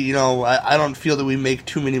I don't feel that we make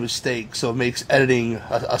too many mistakes, so it makes editing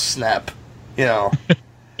a snap, you know.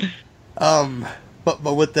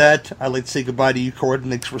 But with that, I'd like to say goodbye to you, Cort, and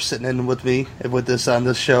thanks for sitting in with me with this on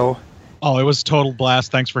this show. Oh, it was a total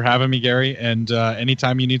blast. Thanks for having me, Gary. And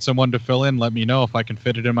anytime you need someone to fill in, let me know. If I can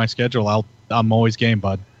fit it in my schedule, I'm always game,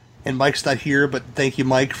 bud. And Mike's not here, but thank you,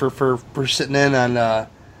 Mike, for sitting in on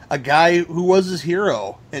a guy who was his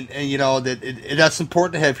hero. And you know, that's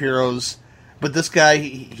important to have heroes. But this guy,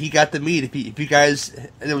 he got to meet. If you guys,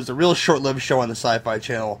 there was a real short-lived show on the Sci-Fi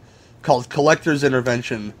Channel called Collector's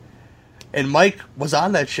Intervention. And Mike was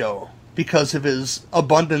on that show because of his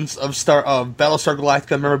abundance of Battlestar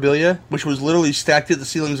Galactica memorabilia, which was literally stacked to the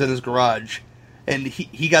ceilings in his garage. And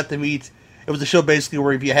he got to meet. It was a show basically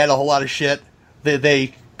where if you had a whole lot of shit,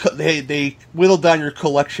 they whittled down your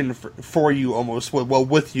collection for you almost, well,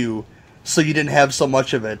 with you, so you didn't have so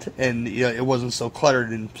much of it, and you know, it wasn't so cluttered.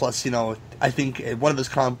 And plus, you know, I think at one of his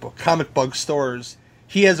comic book stores,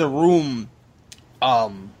 he has a room.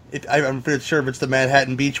 I'm not sure if it's the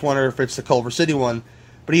Manhattan Beach one or if it's the Culver City one,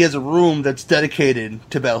 but he has a room that's dedicated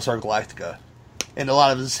to Battlestar Galactica, and a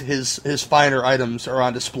lot of his finer items are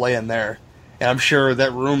on display in there. And I'm sure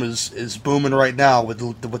that room is booming right now with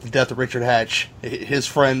the death of Richard Hatch. His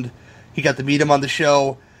friend, he got to meet him on the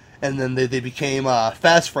show, and then they became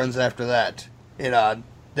fast friends after that. And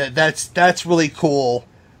that's really cool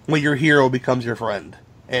when your hero becomes your friend.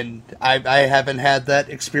 And I haven't had that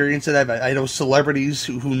experience. And I know celebrities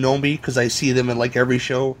who know me because I see them in like every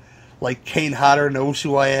show. Like Kane Hodder knows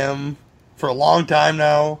who I am for a long time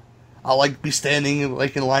now. I'll like be standing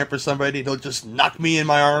like in line for somebody. He'll just knock me in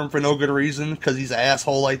my arm for no good reason because he's an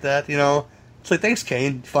asshole like that, you know. It's like, thanks,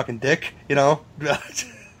 Kane, you fucking dick, you know.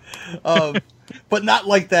 But not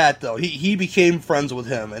like that though. He became friends with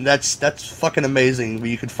him, and that's fucking amazing. Where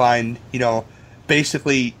you could find, you know,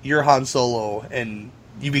 basically you're Han Solo, and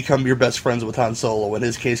you become your best friends with Han Solo. In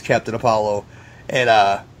his case, Captain Apollo, and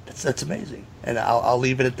that's amazing. And I'll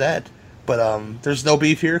leave it at that. But there's no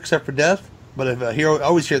beef here except for death. But if a hero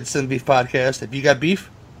always here at the Sin Beef Podcast, if you got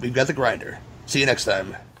beef, we've got the grinder. See you next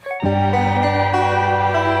time. We're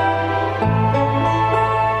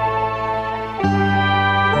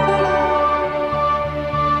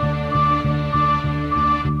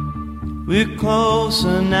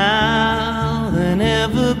closer now than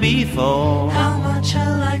ever before. How much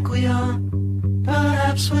alike we are.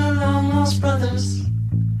 Perhaps we're long lost brothers.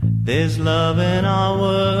 There's love in our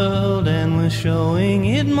world and we're showing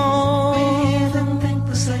it more. We even think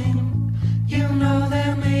the same. You know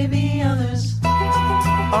there may be others.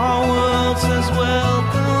 Our world says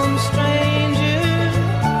welcome stranger.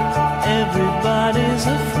 Everybody's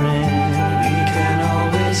a friend. We can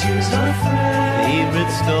always use our friends.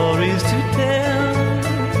 Favorite stories to tell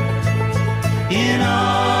in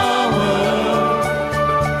our world.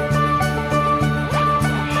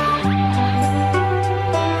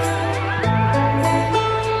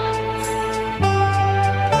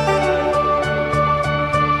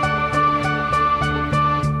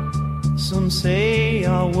 Some say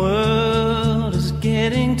our world is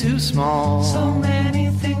getting too small. So many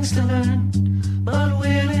things to learn, but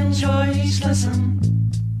we'll enjoy each lesson.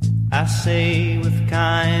 I say with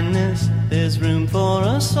kindness, there's room for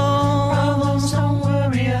us all. Problems don't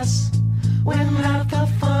worry us when half the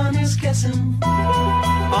fun is guessing.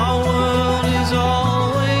 Our world is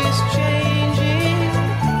always changing.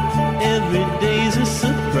 Every day's a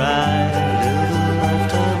surprise. Live a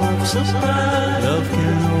lifetime of surprise. Love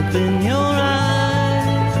can open your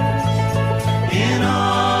eyes in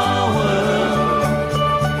our world.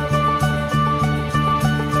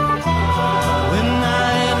 When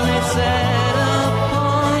night lay set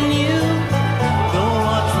upon you, go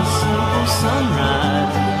watch the simple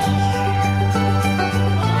sunrise.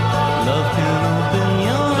 Love can open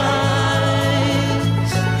your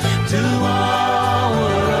eyes to our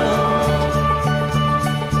world.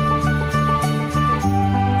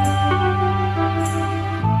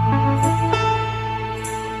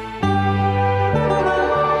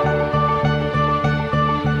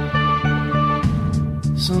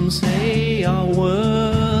 Some say our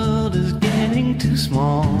world is getting too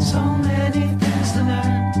small. So many things to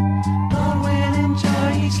learn, but we'll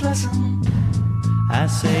enjoy each lesson. I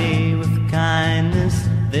say with kindness,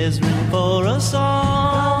 there's room for us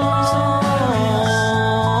all.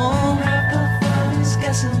 Half the fun is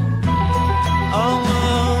guessing. Our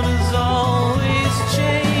world is always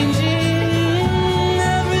changing.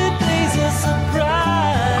 Every day's a surprise.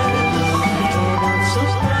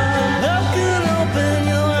 Love can open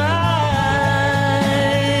your eyes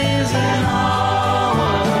in our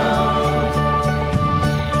world.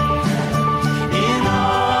 In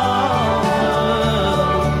our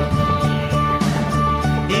world.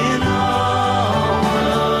 In our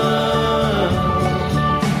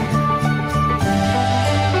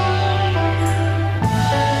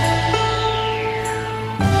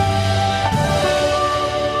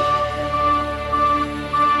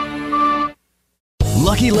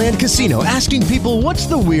Lucky Land Casino, asking people, what's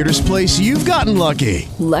the weirdest place you've gotten lucky?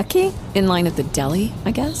 Lucky? In line at the deli,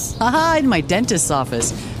 I guess? Aha, in my dentist's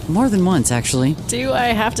office. More than once, actually. Do I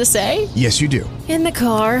have to say? Yes, you do. In the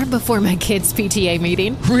car before my kids' PTA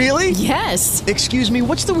meeting. Really? Yes. Excuse me,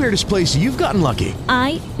 what's the weirdest place you've gotten lucky?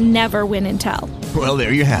 I never win and tell. Well,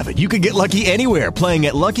 there you have it. You can get lucky anywhere, playing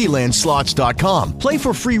at LuckyLandSlots.com. Play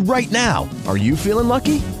for free right now. Are you feeling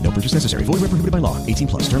lucky? No purchase necessary. Void where prohibited by law.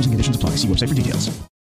 18+. Terms and conditions apply. See website for details.